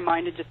that out of my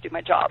mind and just do my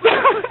job.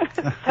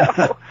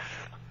 So.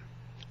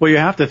 Well, you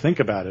have to think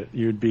about it.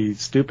 You'd be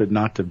stupid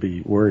not to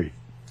be worried.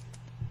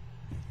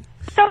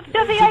 So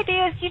the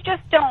idea is you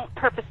just don't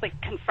purposely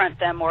confront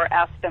them or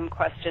ask them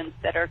questions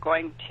that are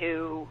going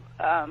to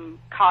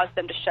cause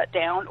them to shut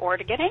down or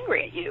to get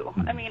angry at you.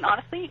 I mean,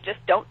 honestly,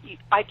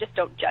 I just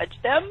don't judge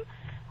them.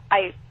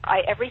 My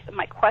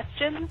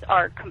questions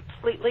are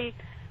completely...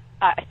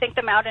 I think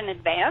them out in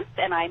advance,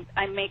 and I've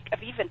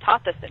even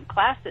taught this in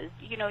classes.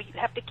 You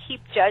have to keep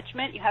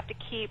judgment. You have to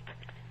keep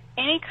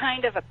any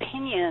kind of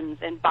opinions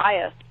and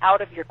bias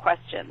out of your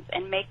questions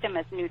and make them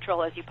as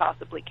neutral as you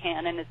possibly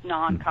can and as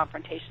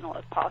non-confrontational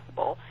as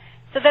possible,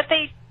 so that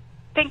they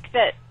think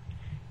that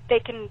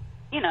they can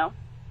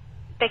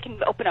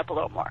open up a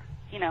little more,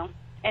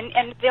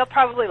 and they'll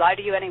probably lie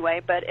to you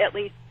anyway, but at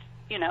least,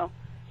 you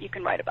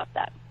can write about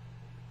that.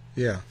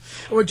 Yeah.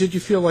 Or did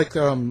you feel like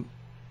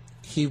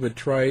he would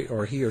try,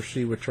 or he or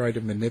she would try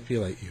to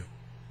manipulate you?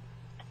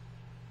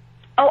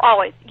 Oh,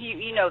 always.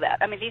 You know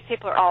that. I mean, these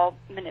people are all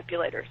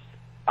manipulators.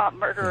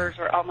 Murderers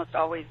are almost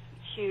always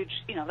huge.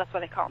 That's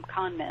why they call them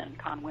con men,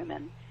 con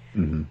women.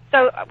 Mm-hmm.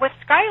 So with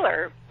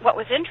Skylar, what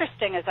was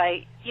interesting is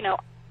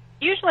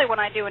usually when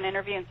I do an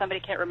interview and somebody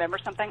can't remember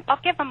something,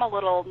 I'll give them a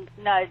little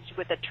nudge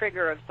with a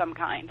trigger of some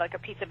kind, like a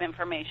piece of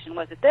information.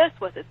 Was it this?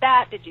 Was it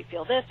that? Did you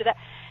feel this or that?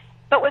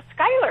 But with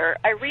Skylar,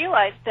 I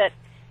realized that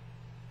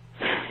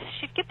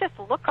she'd get this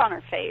look on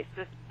her face,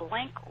 this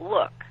blank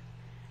look.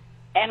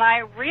 And I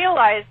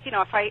realized,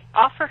 if I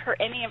offered her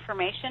any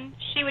information,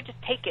 she would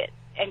just take it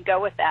and go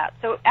with that.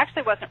 So it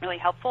actually wasn't really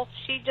helpful.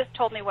 She just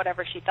told me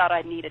whatever she thought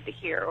I needed to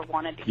hear or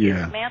wanted to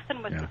hear.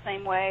 Manson was the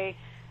same way.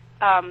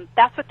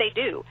 That's what they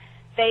do.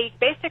 They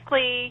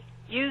basically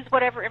use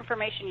whatever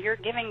information you're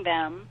giving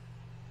them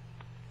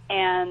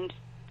and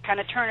kind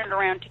of turn it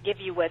around to give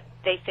you what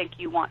they think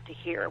you want to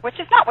hear, which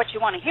is not what you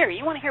want to hear.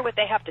 You want to hear what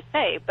they have to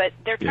say, but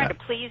they're trying to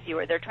please you,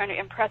 or they're trying to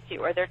impress you,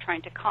 or they're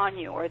trying to con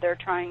you, or they're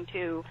trying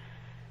to,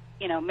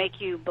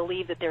 make you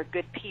believe that they're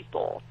good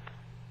people,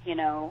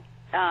 or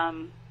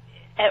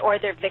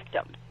they're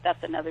victims.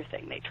 That's another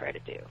thing they try to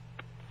do.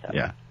 So.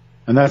 Yeah,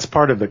 and that's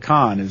part of the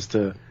con, is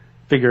to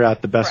figure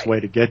out the best way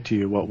to get to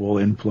you, what will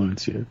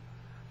influence you.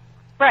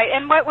 Right,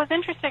 and what was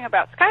interesting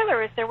about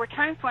Skylar is there were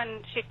times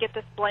when she'd get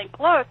this blank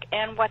look,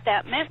 and what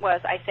that meant was,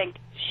 I think,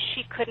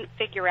 she couldn't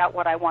figure out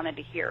what I wanted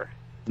to hear.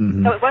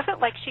 Mm-hmm. So it wasn't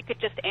like she could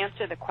just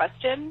answer the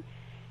question.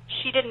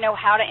 She didn't know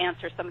how to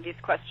answer some of these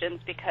questions,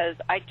 because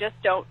I just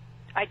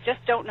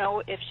don't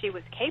know if she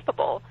was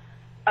capable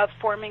of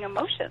forming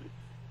emotions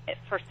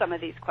for some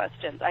of these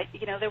questions.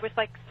 There was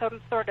like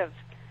some sort of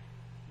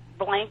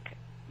blank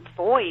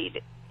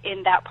void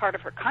in that part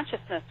of her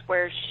consciousness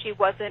where she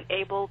wasn't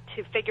able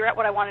to figure out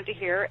what I wanted to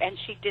hear, and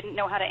she didn't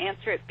know how to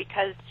answer it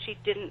because she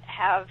didn't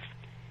have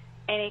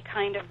any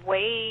kind of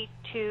way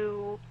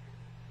to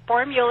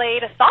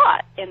formulate a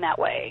thought in that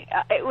way.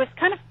 It was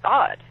kind of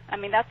odd. I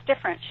mean, that's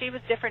different. She was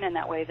different in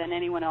that way than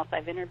anyone else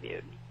I've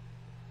interviewed.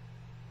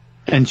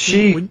 And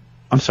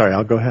I'm sorry,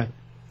 I'll go ahead.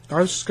 I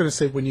was just going to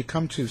say, when you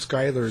come to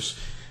Skylar's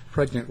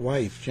pregnant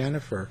wife,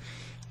 Jennifer,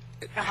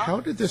 how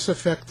did this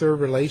affect their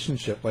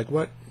relationship? Like,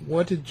 what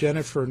did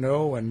Jennifer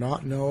know and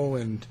not know?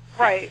 And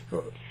right.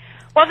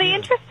 Well, the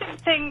interesting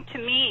thing to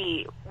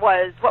me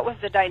was what was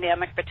the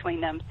dynamic between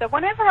them. So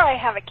whenever I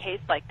have a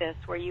case like this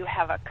where you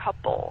have a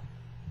couple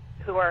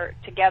who are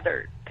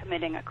together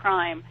committing a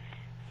crime,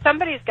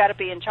 somebody's got to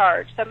be in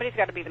charge. Somebody's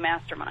got to be the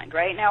mastermind,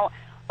 right? Now,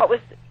 what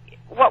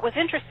was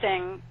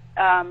interesting,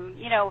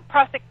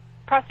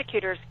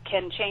 prosecutors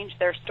can change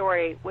their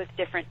story with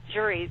different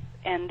juries,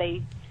 and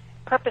they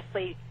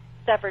purposely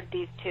severed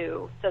these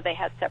two so they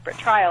had separate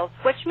trials,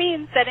 which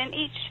means that in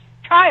each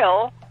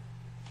trial,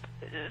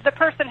 the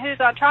person who's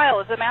on trial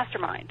is the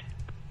mastermind.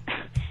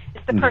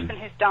 It's the person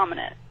who's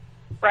dominant,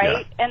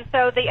 right? Yeah. And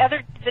so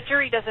the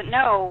jury doesn't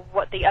know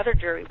what the other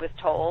jury was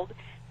told.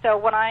 So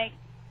when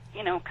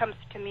comes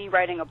to me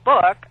writing a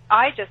book,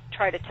 I just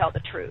try to tell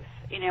the truth,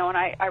 and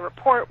I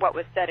report what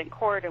was said in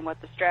court and what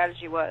the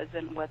strategy was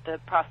and what the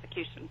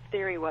prosecution's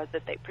theory was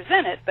that they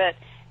presented. But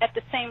at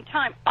the same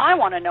time, I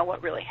want to know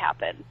what really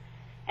happened.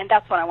 And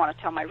that's what I want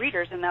to tell my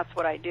readers, and that's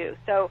what I do.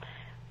 So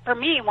for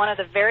me, one of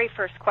the very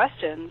first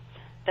questions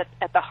that's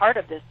at the heart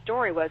of this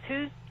story was,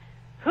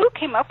 who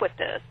came up with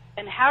this,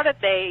 and how did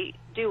they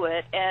do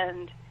it?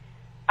 And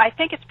I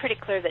think it's pretty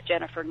clear that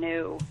Jennifer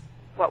knew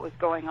what was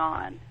going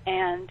on.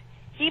 And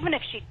even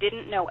if she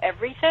didn't know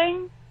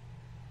everything,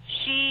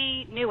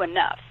 she knew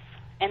enough.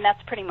 And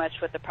that's pretty much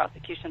what the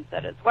prosecution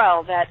said as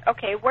well, that,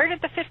 okay, where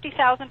did the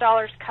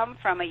 $50,000 come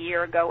from a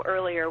year ago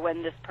earlier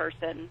when this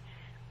person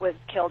was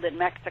killed in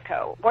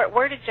Mexico?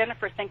 Where did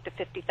Jennifer think the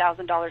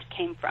 $50,000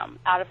 came from,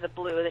 out of the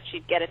blue, that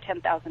she'd get a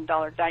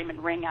 $10,000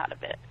 diamond ring out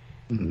of it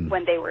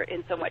when they were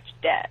in so much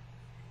debt?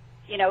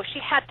 She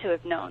had to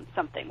have known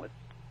something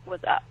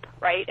was up,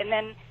 right? And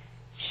then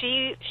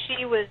she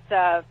was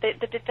the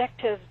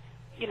detectives,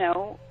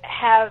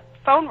 have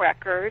phone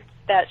records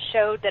that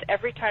showed that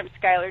every time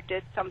Skylar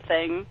did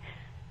something,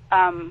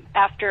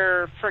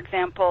 after, for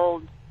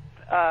example,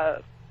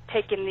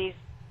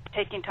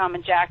 taking Tom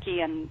and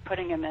Jackie and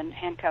putting them in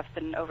handcuffs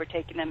and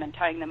overtaking them and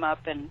tying them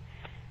up, and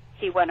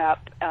he went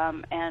up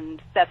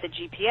and set the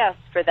GPS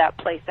for that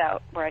place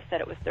out where I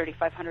said it was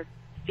 3,500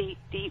 feet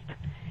deep,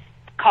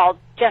 called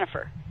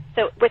Jennifer.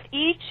 So with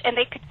each, and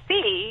they could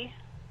see,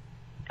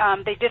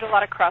 they did a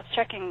lot of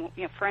cross-checking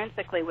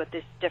forensically with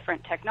this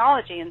different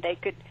technology, and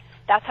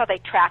that's how they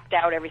tracked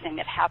out everything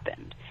that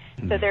happened.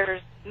 So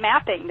there's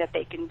mapping that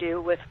they can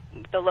do with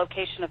the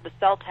location of the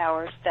cell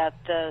towers that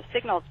the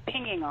signal's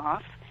pinging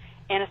off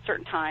in a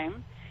certain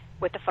time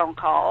with the phone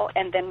call,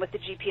 and then with the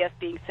GPS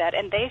being set,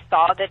 and they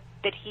saw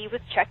that he was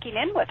checking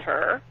in with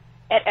her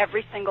at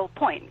every single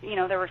point.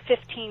 There were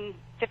 15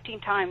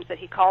 times that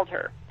he called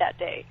her that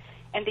day.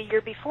 And the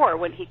year before,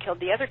 when he killed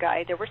the other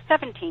guy, there were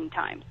 17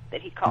 times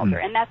that he called her,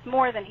 and that's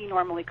more than he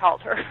normally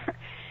called her.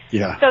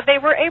 Yeah. So they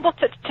were able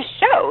to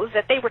show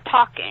that they were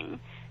talking.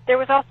 There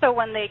was also,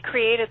 when they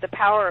created the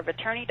power of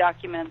attorney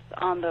documents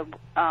on the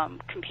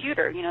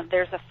computer,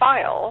 there's a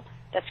file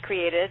that's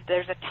created,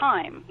 there's a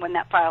time when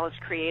that file is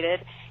created,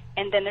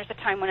 and then there's a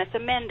time when it's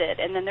amended,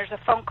 and then there's a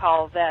phone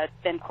call that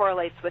then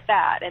correlates with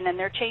that, and then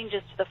there are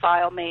changes to the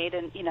file made,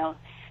 and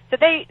so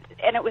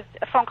and it was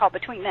a phone call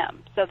between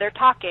them, so they're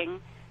talking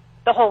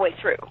the whole way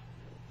through,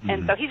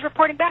 and so he's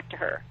reporting back to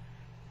her,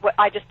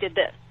 I just did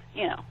this,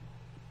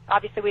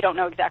 Obviously, we don't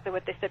know exactly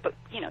what they said, but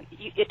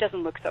it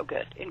doesn't look so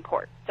good in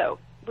court, so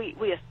we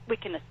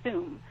can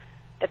assume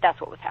that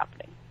that's what was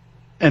happening.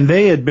 And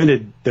they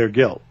admitted their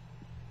guilt.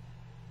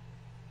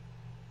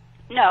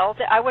 No,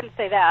 I wouldn't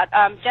say that.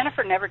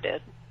 Jennifer never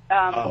did.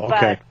 Okay.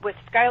 But with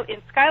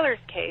in Skylar's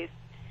case,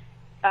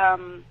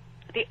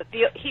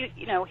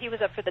 he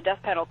was up for the death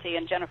penalty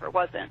and Jennifer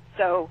wasn't.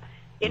 So,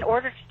 in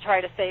order to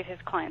try to save his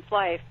client's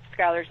life,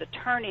 Skylar's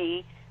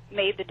attorney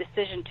made the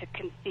decision to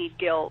concede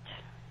guilt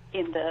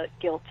in the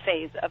guilt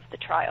phase of the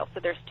trial. So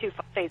there's two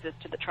phases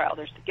to the trial.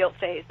 There's the guilt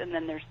phase, and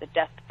then there's the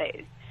death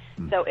phase.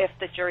 So if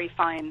the jury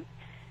finds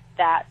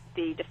that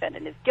the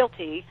defendant is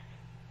guilty,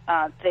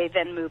 they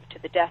then move to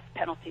the death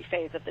penalty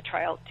phase of the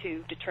trial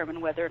to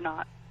determine whether or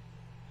not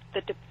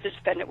the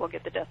defendant will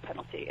get the death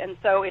penalty. And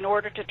so in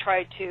order to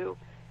try to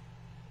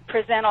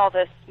present all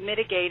this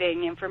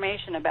mitigating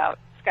information about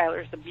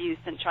Skylar's abuse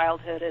in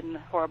childhood and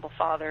horrible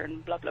father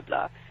and blah, blah,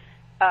 blah,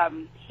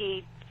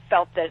 he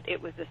felt that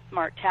it was a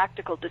smart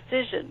tactical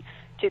decision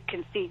to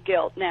concede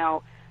guilt.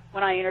 Now,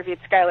 when I interviewed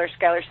Skylar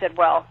said,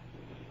 well,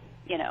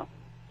 you know,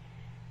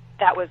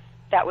 that was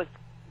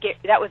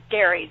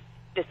Gary's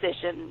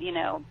decision. You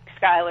know,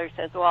 Skylar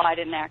says, well, I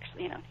didn't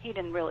actually, you know, he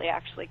didn't really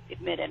actually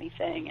admit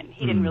anything, and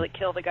he didn't really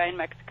kill the guy in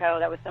Mexico.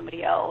 That was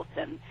somebody else,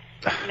 and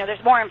you know,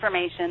 there's more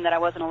information that I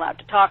wasn't allowed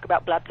to talk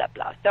about. Blah blah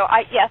blah. So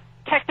yes,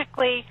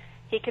 technically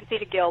he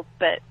conceded guilt,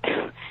 but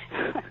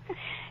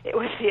it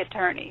was the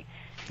attorney.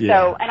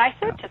 Yeah. So, and I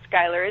said to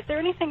Skylar, is there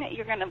anything that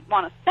you're going to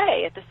want to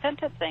say at the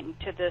sentencing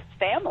to this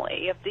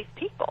family of these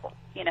people?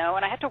 You know,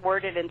 and I had to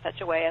word it in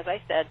such a way, as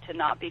I said, to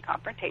not be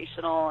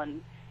confrontational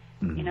and,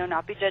 you know,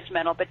 not be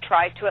judgmental, but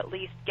try to at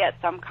least get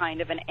some kind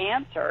of an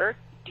answer.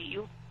 Do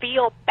you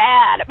feel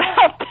bad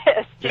about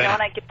this? You know,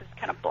 and I get this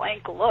kind of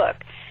blank look.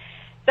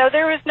 So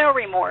there was no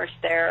remorse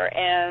there,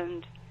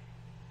 and,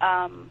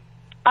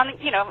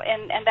 you know,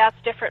 and that's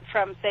different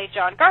from, say,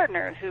 John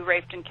Gardner, who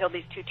raped and killed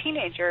these two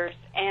teenagers,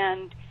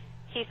 and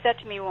he said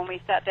to me when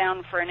we sat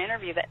down for an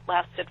interview that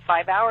lasted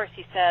 5 hours,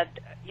 he said,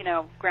 you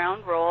know,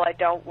 ground rule, I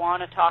don't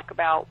want to talk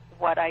about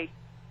what I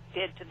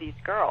did to these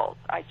girls.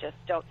 I just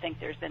don't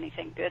think there's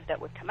anything good that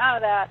would come out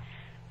of that.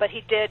 But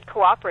he did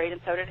cooperate,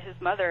 and so did his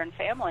mother and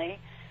family,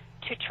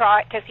 to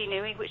try, because he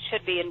knew he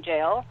should be in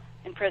jail,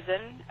 in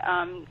prison,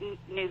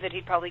 knew that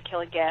he'd probably kill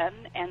again,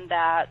 and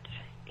that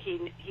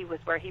he was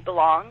where he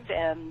belonged,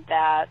 and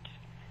that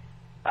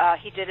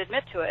he did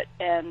admit to it,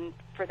 and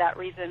for that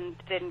reason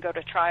didn't go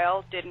to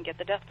trial, didn't get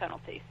the death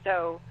penalty.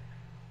 So,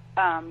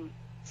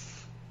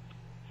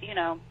 you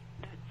know,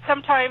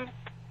 sometimes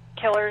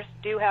killers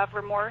do have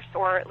remorse,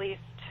 or at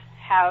least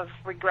have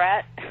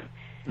regret,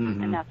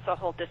 and that's the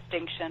whole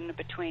distinction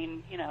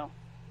between, you know,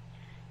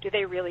 do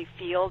they really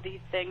feel these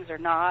things or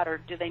not, or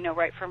do they know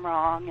right from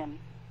wrong, and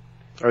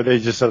or are they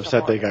just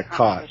upset they got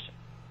caught?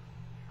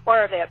 Or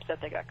are they upset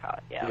they got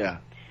caught? Yeah.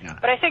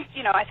 But I think,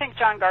 you know,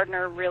 John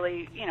Gardner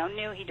really, you know,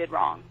 knew he did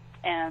wrong,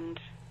 and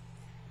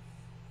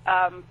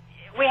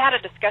we had a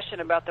discussion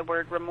about the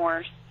word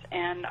remorse,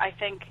 and I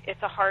think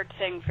it's a hard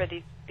thing for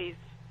these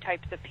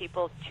types of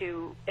people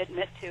to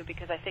admit to,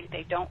 because I think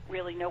they don't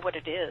really know what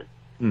it is.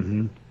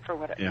 For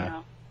what you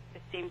know,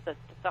 it seems that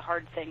it's a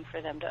hard thing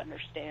for them to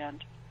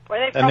understand.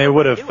 And they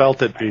would have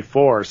felt it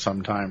before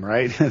sometime,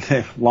 right?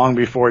 Long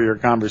before your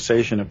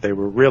conversation, if they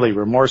were really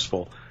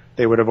remorseful,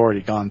 they would have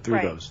already gone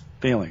through those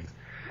feelings.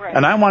 Right.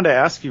 And I wanted to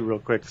ask you real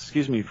quick,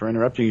 excuse me for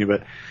interrupting you,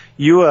 but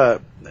you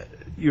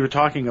were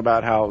talking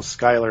about how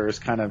Skylar is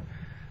kind of,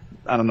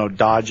 I don't know,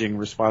 dodging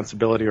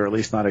responsibility, or at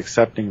least not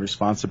accepting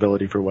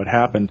responsibility for what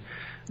happened.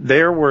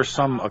 There were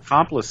some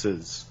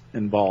accomplices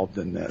involved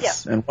in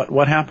this. And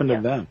what happened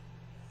to them?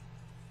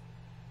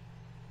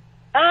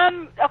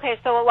 Okay,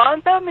 so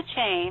Alonzo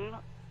McChain,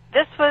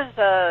 this was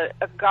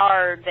a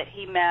guard that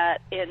he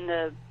met in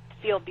the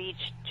Seal Beach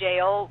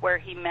jail, where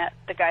he met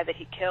the guy that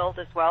he killed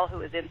as well, who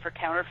was in for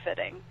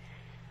counterfeiting.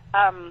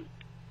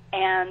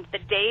 And the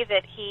day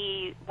that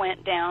he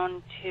went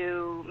down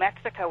to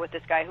Mexico with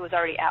this guy who was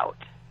already out,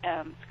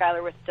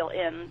 Skylar was still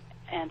in,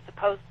 and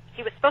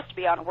he was supposed to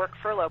be on a work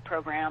furlough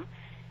program.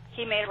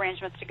 He made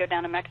arrangements to go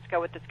down to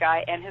Mexico with this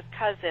guy and his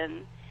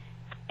cousin,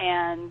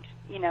 and,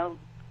 you know,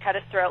 cut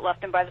his throat,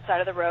 left him by the side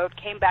of the road,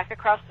 came back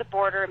across the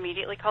border,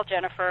 immediately called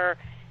Jennifer.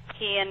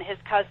 He and his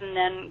cousin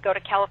then go to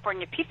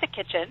California Pizza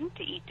Kitchen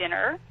to eat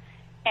dinner,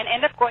 and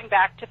end up going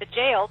back to the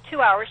jail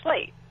 2 hours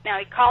late. Now,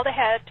 he called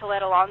ahead to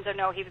let Alonzo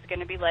know he was going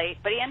to be late,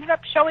 but he ended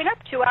up showing up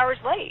 2 hours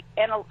late,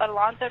 and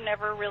Alonzo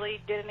never really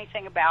did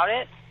anything about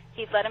it.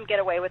 He'd let him get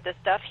away with this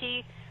stuff.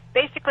 He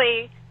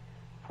basically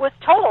was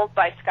told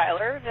by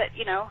Skylar that,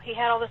 you know, he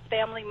had all this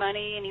family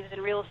money and he was in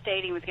real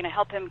estate, he was going to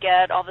help him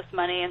get all this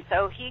money, and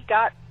so he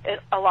got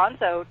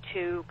Alonzo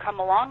to come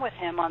along with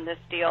him on this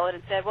deal,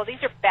 and said, well,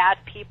 these are bad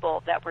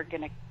people that we're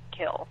going to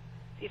kill.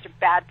 These are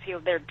bad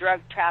people. They're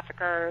drug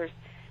traffickers.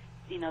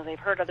 You know, they've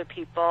hurt other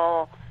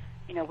people.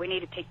 You know, we need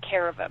to take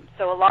care of them.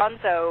 So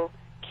Alonzo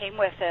came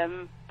with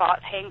him,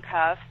 bought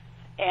handcuffs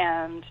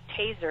and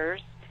tasers,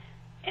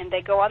 and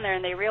they go on there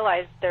and they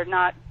realize they're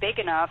not big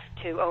enough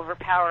to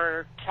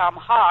overpower Tom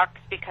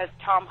Hawks, because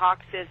Tom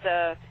Hawks is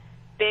a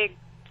big,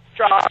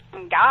 strong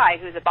guy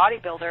who's a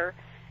bodybuilder.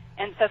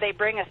 And so they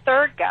bring a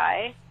third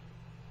guy,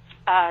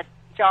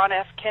 John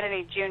F.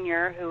 Kennedy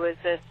Jr., who is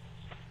this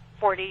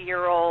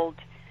 40-year-old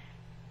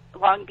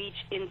Long Beach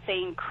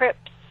Insane Crips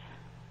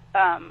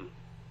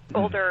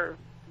older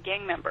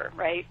gang member,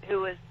 right,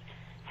 who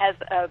has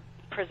a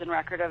prison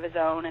record of his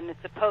own and is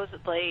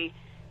supposedly,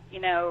 you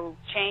know,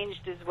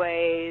 changed his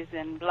ways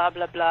and blah,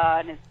 blah, blah,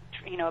 and is,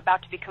 you know,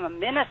 about to become a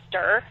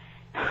minister.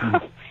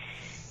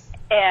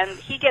 And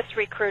he gets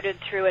recruited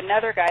through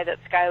another guy that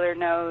Skylar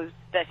knows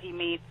that he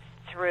meets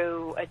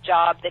through a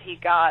job that he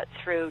got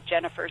through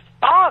Jennifer's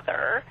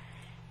father.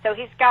 So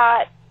he's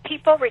got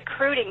people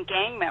recruiting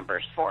gang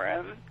members for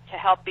him to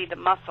help be the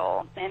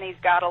muscle. And he's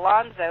got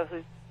Alonzo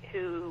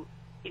who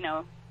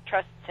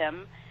trusts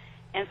him.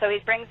 And so he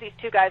brings these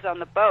two guys on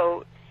the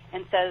boat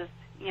and says,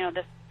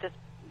 this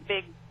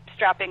big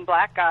strapping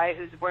black guy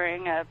who's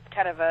wearing a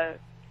kind of a,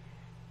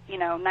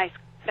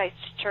 nice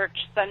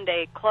church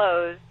Sunday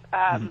clothes,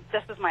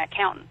 this is my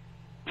accountant.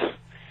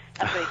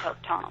 That's what he tells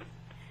Tom.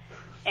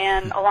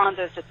 And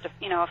Alonzo's just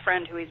a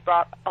friend who he's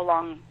brought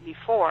along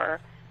before,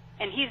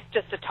 and he's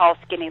just a tall,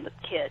 skinny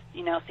kid,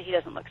 so he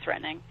doesn't look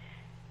threatening.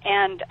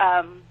 And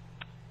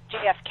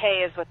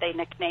JFK is what they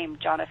nicknamed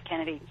John F.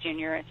 Kennedy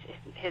Jr.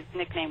 His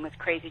nickname was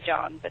Crazy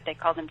John, but they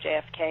called him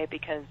JFK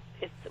because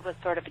it was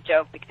sort of a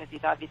joke because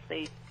he's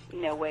obviously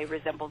no way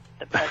resembled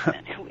the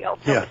president who we all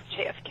know as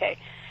JFK.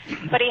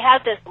 But he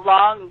had this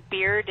long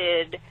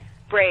bearded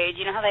braid.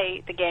 You know how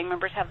the gang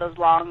members have those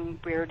long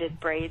bearded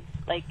braids?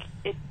 Like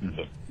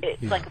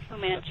it's like a Fu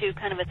Manchu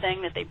kind of a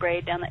thing that they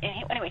braid down.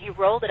 Anyway, he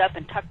rolled it up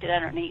and tucked it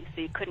underneath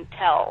so you couldn't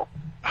tell.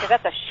 Because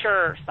that's a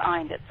sure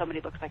sign that somebody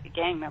looks like a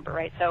gang member,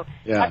 right? So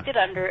tucked it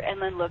under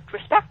and then looked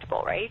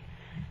respectable, right?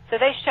 So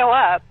they show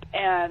up,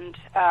 and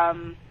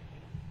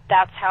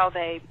that's how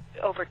they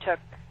overtook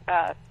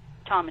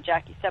Tom and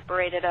Jackie,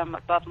 separated them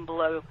above and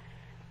below,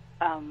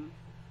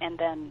 and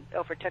then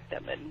overtook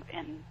them.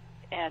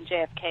 And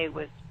JFK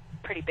was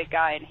a pretty big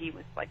guy, and he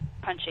was like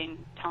punching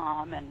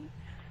Tom and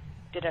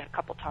did it a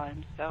couple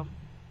times. So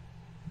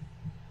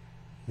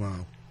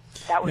wow,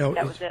 that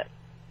was it.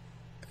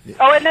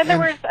 Oh, and then there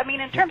was,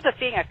 in terms of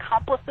being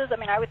accomplices,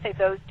 I would say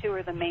those two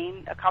are the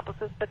main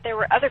accomplices, but there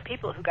were other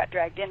people who got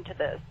dragged into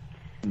this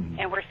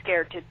and were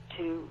scared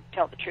to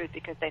tell the truth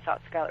because they thought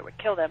Skylar would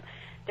kill them.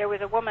 There was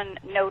a woman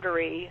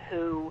notary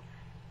who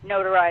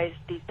notarized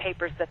these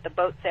papers that the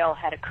boat sale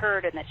had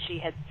occurred and that she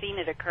had seen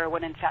it occur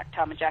when, in fact,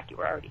 Tom and Jackie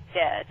were already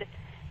dead.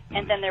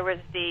 And then there was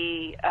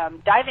the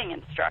diving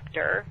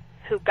instructor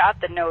who got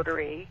the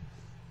notary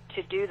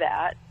to do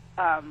that,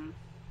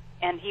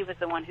 and he was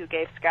the one who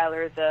gave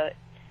Skylar the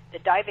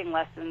diving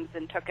lessons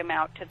and took him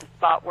out to the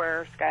spot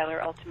where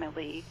Skylar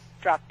ultimately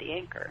dropped the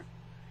anchor.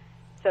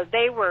 So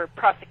they were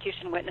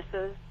prosecution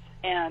witnesses,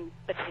 but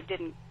they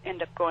didn't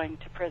end up going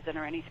to prison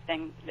or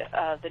anything.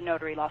 The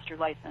notary lost her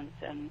license,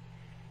 and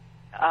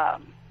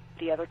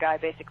the other guy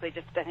basically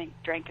just, I think,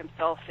 drank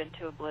himself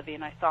into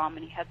oblivion. I saw him,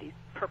 and he had these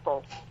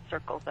purple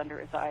circles under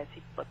his eyes.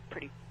 He looked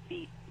pretty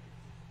beat.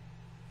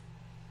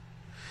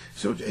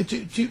 So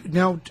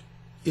now,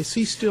 is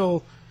he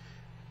still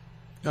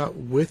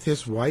with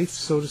his wife,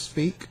 so to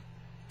speak,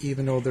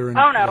 even though they're in...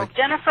 Oh, no.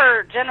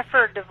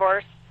 Jennifer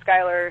divorced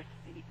Skylar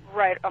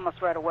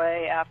almost right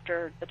away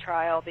after the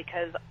trial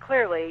because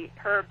clearly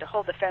her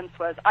whole defense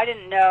was, I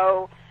didn't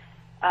know.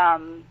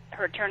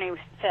 Her attorney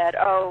said,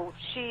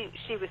 she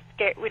was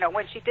scared.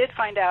 When she did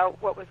find out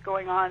what was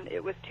going on,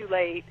 it was too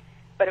late,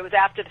 but it was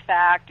after the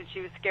fact, and she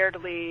was scared to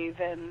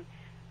leave, and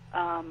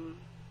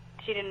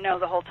she didn't know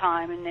the whole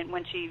time. And then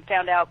when she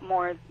found out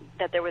more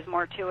that there was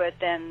more to it,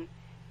 then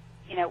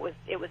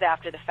it was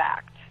after the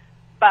fact.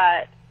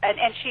 But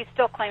and she's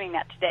still claiming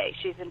that today.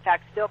 She's in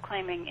fact still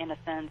claiming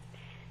innocence.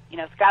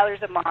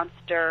 Skylar's a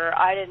monster.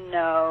 I didn't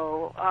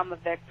know. I'm a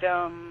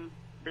victim.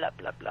 Blah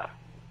blah blah.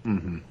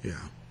 Mm-hmm.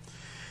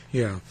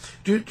 Yeah.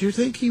 Do you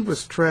think he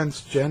was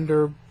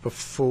transgender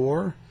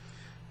before?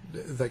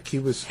 Like he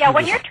was? Yeah.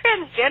 When you're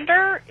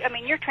transgender,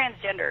 you're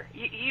transgender.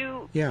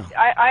 You. Yeah.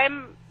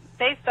 I'm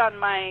based on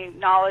my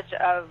knowledge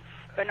of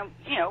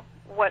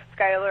what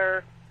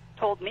Skylar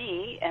told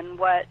me and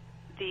what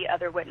the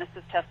other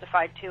witnesses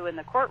testified to in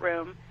the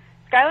courtroom.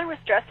 Skylar was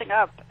dressing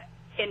up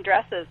in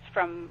dresses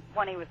from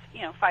when he was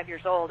 5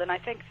 years old, and I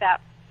think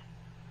that's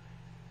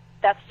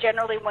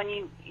generally when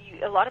you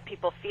a lot of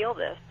people feel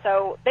this.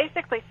 So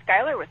basically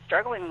Skylar was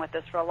struggling with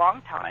this for a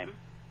long time,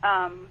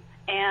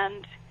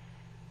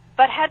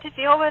 but had to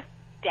deal with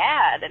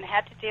Dad and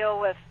had to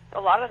deal with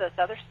a lot of this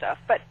other stuff.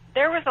 But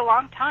there was a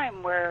long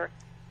time where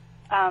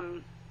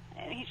and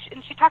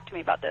she talked to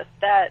me about this,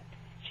 that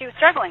she was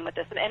struggling with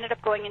this and ended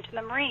up going into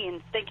the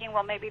Marines thinking,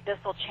 well, maybe this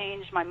will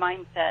change my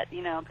mindset,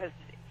 because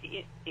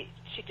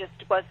she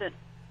just wasn't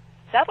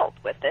settled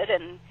with it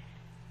and,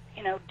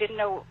 didn't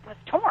know, was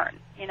torn,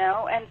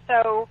 And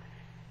so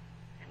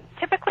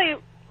typically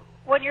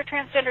when you're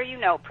transgender,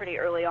 pretty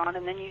early on,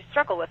 and then you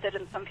struggle with it,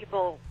 and some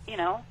people,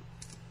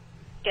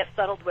 get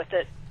settled with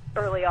it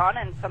early on,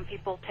 and some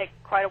people take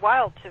quite a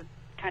while to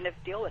kind of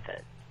deal with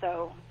it.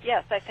 So,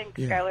 yes, I think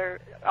Skylar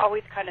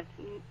always kind of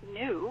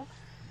knew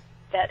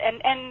that,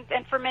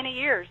 and for many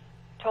years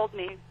she told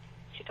me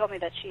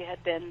that she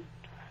had been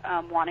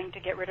wanting to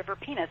get rid of her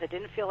penis. It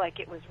didn't feel like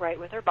it was right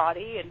with her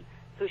body and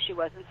who she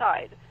was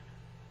inside.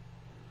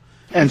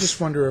 And I just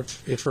wonder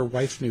if her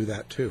wife knew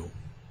that too.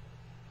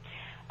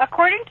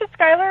 According to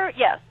Skylar,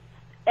 yes.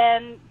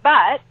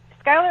 But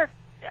Skylar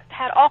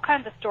had all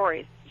kinds of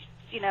stories.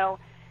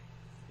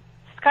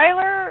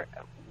 Skylar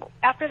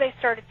after they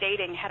started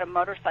dating, had a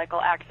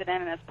motorcycle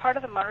accident, and as part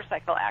of the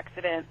motorcycle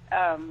accident,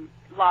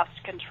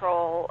 lost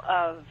control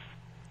of,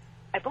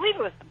 I believe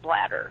it was the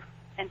bladder,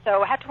 and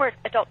so had to wear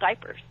adult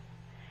diapers.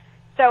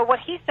 So what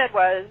he said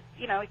was,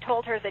 he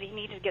told her that he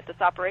needed to get this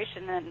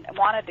operation and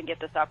wanted to get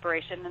this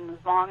operation, and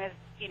as long as,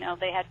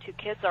 they had 2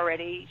 kids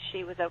already,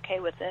 she was okay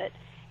with it.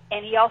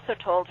 And he also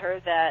told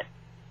her that,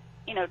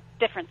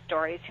 different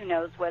stories, who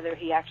knows whether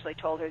he actually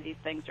told her these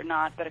things or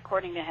not, but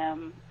according to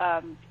him,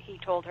 she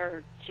told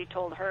her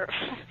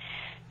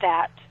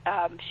that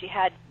she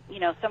had,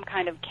 some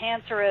kind of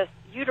cancerous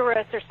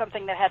uterus or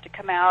something that had to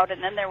come out,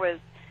 and then there was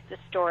the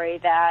story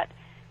that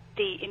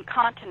the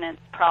incontinence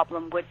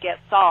problem would get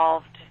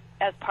solved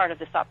as part of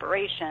this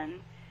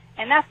operation,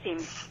 and that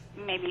seems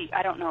maybe,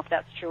 I don't know if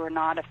that's true or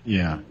not, if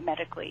it's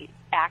medically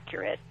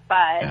accurate,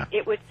 but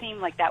it would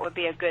seem like that would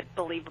be a good,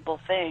 believable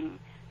thing,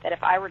 that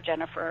if I were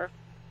Jennifer,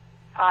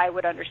 I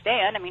would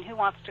understand. I mean, who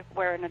wants to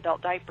wear an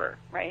adult diaper,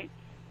 right?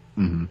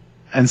 Mm-hmm.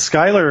 And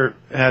Skylar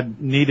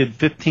had needed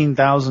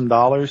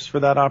 $15,000 for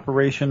that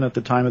operation at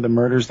the time of the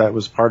murders. That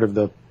was part of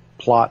the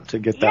plot to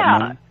get that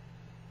money?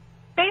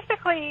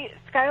 Basically,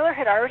 Skylar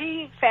had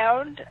already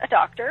found a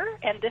doctor,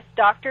 and this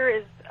doctor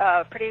is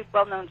a pretty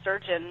well-known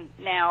surgeon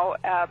now,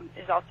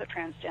 is also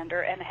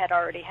transgender, and had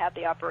already had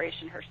the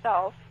operation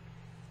herself,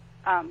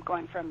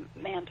 going from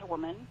man to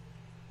woman.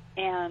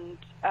 And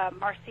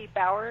Marcy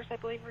Bowers, I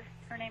believe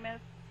her name is,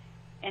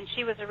 and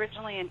she was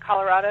originally in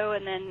Colorado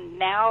and then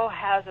now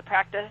has a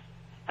practice,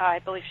 I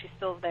believe she's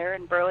still there,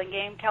 in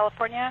Burlingame,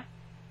 California.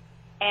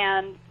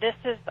 And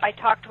I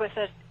talked with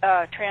a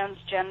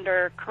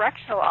transgender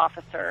correctional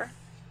officer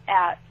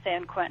at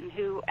San Quentin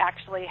who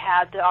actually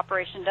had the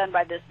operation done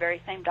by this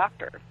very same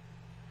doctor.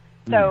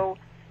 So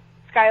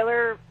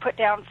Skylar put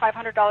down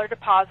 $500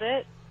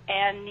 deposit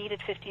and needed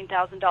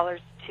 $15,000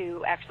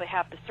 to actually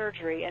have the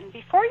surgery. And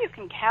before you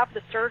can have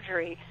the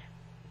surgery,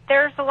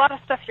 there's a lot of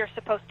stuff you're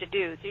supposed to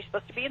do. So you're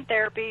supposed to be in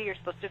therapy, you're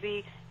supposed to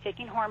be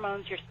taking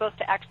hormones, you're supposed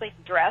to actually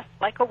dress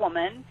like a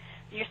woman,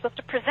 you're supposed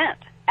to present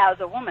as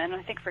a woman,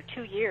 I think for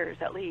 2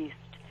 years at least.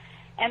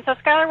 And so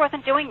Skylar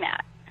wasn't doing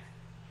that.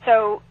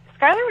 So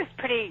Skylar was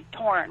pretty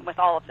torn with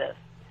all of this,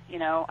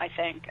 I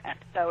think.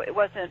 So it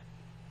wasn't,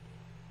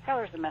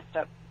 Skylar's a messed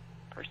up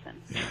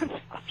person,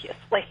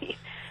 obviously.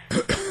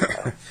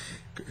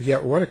 Yeah,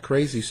 what a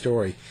crazy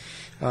story.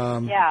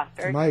 Yeah,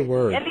 very my crazy.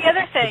 word. And the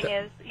other thing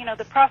is,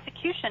 the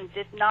prosecution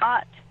did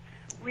not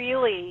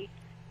really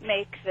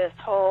make this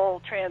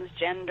whole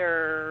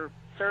transgender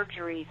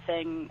surgery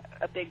thing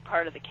a big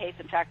part of the case.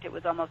 In fact, it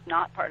was almost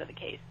not part of the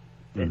case.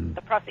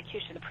 The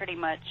prosecution pretty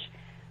much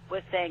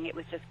was saying it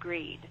was just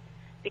greed.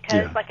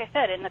 Because, like I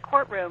said, in the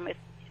courtroom,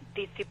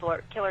 these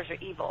killers are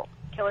evil.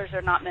 Killers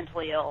are not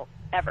mentally ill,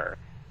 ever.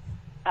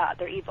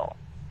 They're evil,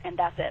 and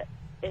that's it.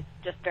 It's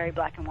just very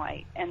black and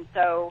white. And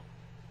so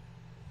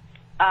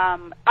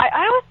I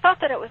always thought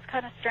that it was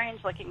kind of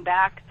strange looking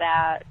back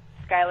that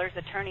Skylar's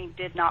attorney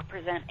did not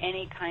present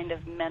any kind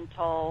of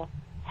mental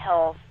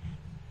health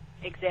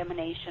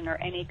examination or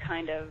any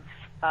kind of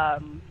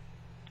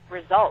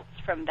results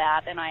from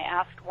that. And I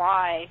asked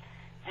why,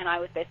 and I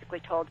was basically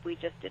told we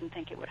just didn't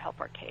think it would help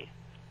our case.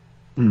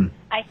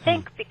 I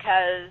think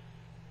because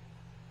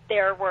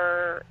there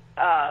were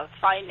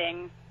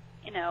findings,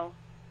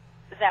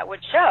 that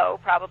would show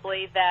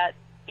probably that,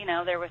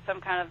 there was some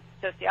kind of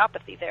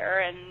sociopathy there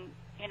and,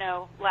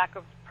 lack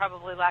of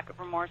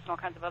remorse and all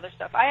kinds of other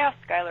stuff. I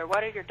asked Skylar,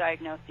 what are your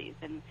diagnoses?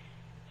 And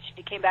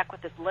she came back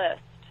with this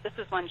list. This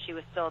was when she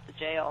was still at the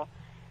jail.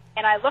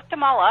 And I looked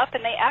them all up,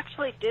 and they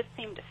actually did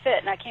seem to fit.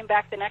 And I came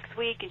back the next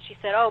week, and she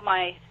said, oh,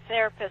 my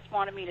therapist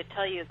wanted me to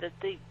tell you that,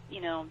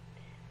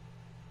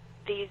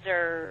 these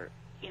are,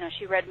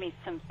 she read me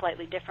some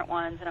slightly different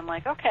ones. And I'm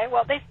like, okay,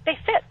 well, they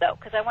fit, though,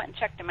 because I went and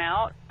checked them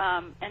out.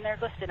 And they're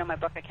listed in my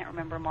book. I can't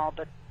remember them all,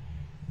 but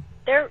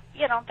there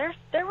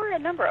were a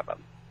number of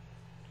them.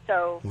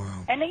 So,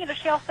 wow. And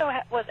she also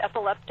was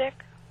epileptic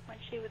when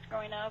she was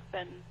growing up,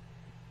 and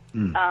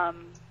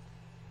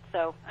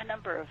so a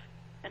number of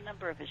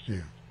issues.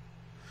 Yeah.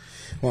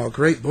 Well,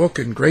 great book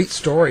and great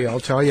story, I'll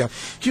tell you.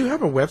 Do you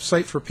have a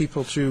website for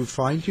people to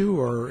find you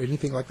or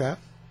anything like that?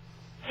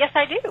 Yes,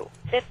 I do.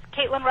 It's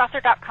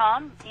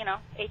CaitlinRother.com.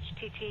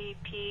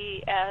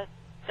 HTTPS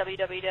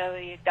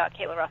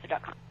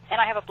www.CaitlinRother.com.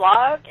 And I have a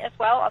blog as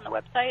well on the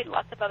website.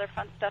 Lots of other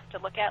fun stuff to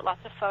look at.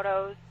 Lots of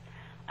photos.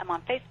 I'm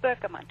on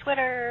Facebook, I'm on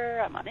Twitter,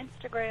 I'm on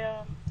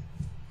Instagram.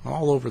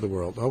 All over the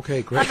world.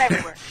 Okay, great. I'm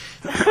everywhere.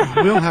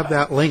 We'll have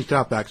that linked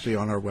up, actually,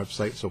 on our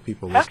website so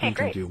people listening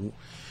can do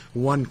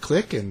one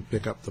click and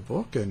pick up the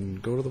book and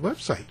go to the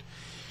website.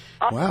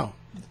 Awesome. Wow.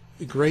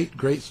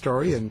 Great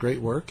story and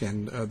great work.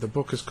 And the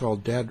book is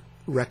called Dead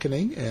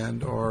Reckoning,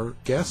 and our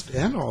guest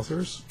and author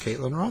is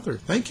Caitlin Rother.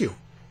 Thank you.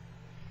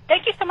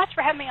 Thank you so much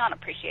for having me on.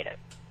 Appreciate it.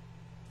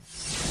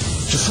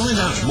 To find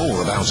out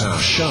more about our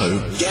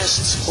show,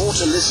 guests, or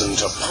to listen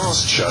to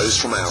past shows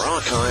from our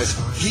archive,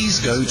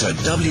 please go to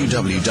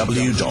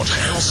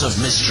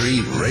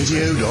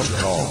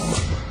www.houseofmysteryradio.com.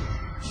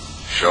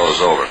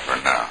 Show's over for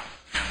now.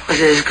 Was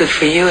it as good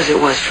for you as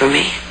it was for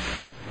me?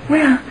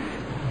 Well,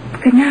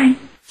 Good night.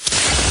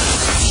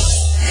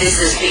 This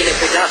has been a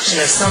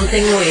production of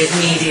Something Weird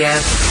Media.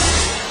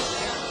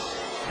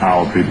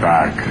 I'll be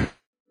back.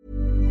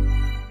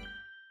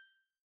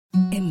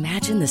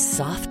 Imagine the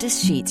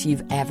softest sheets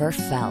you've ever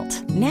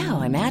felt.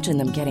 Now imagine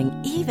them getting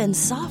even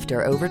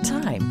softer over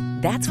time.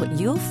 That's what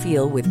you'll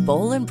feel with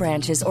Boll &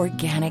 Branch's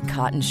organic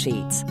cotton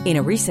sheets. In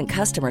a recent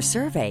customer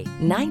survey,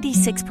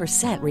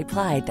 96%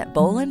 replied that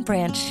Boll &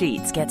 Branch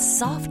sheets get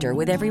softer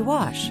with every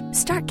wash.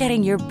 Start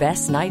getting your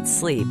best night's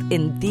sleep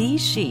in these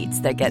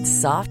sheets that get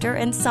softer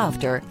and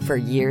softer for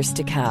years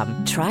to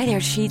come. Try their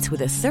sheets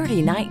with a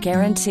 30-night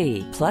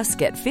guarantee. Plus,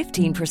 get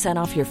 15%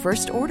 off your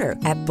first order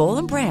at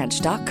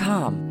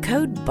bollandbranch.com.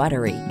 Code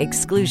BUTTERY.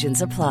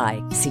 Exclusions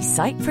apply. See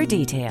site for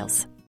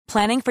details.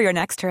 Planning for your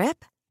next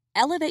trip?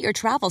 Elevate your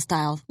travel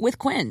style with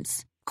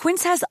Quince.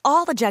 Quince has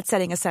all the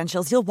jet-setting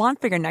essentials you'll want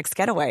for your next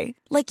getaway,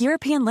 like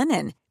European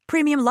linen,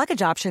 premium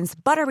luggage options,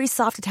 buttery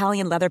soft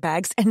Italian leather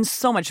bags, and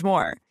so much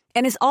more.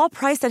 And is all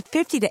priced at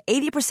 50 to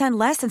 80%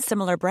 less than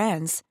similar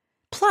brands.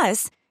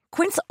 Plus,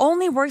 Quince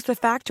only works with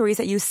factories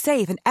that use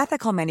safe and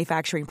ethical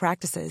manufacturing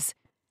practices.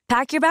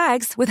 Pack your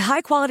bags with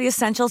high-quality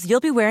essentials you'll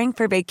be wearing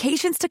for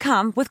vacations to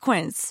come with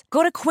Quince.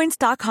 Go to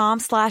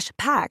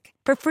quince.com/pack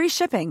for free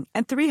shipping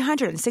and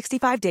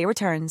 365-day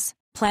returns.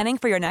 Planning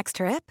for your next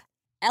trip?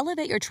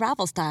 Elevate your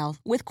travel style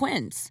with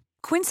Quince.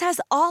 Quince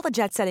has all the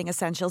jet-setting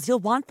essentials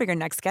you'll want for your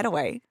next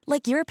getaway,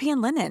 like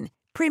European linen,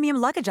 premium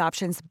luggage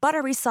options,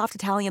 buttery soft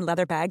Italian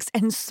leather bags,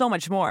 and so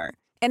much more.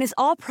 And is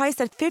all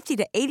priced at 50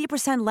 to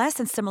 80% less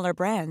than similar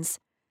brands.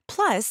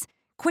 Plus,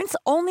 Quince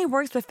only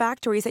works with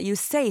factories that use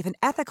safe and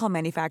ethical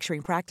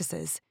manufacturing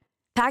practices.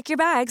 Pack your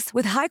bags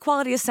with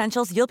high-quality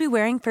essentials you'll be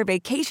wearing for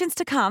vacations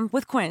to come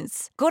with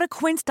Quince. Go to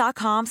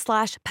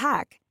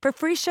quince.com/pack for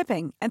free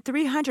shipping and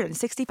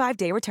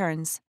 365-day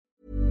returns.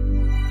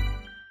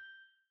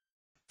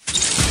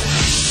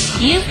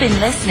 You've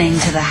been listening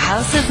to the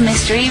House of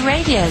Mystery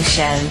radio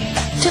show.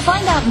 To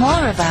find out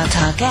more about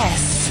our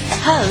guests,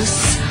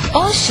 hosts,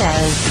 or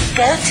shows,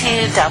 go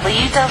to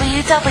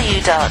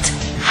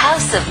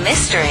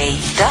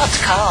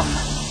www.houseofmystery.com.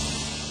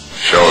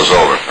 Show's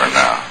over for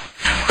now.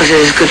 Was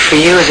it as good for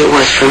you as it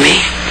was for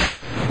me?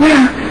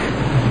 Well,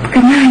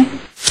 good night.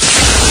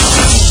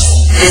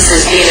 This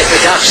has been a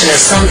production of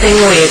Something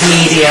Weird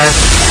Media.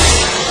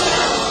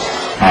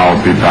 I'll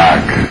be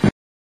back.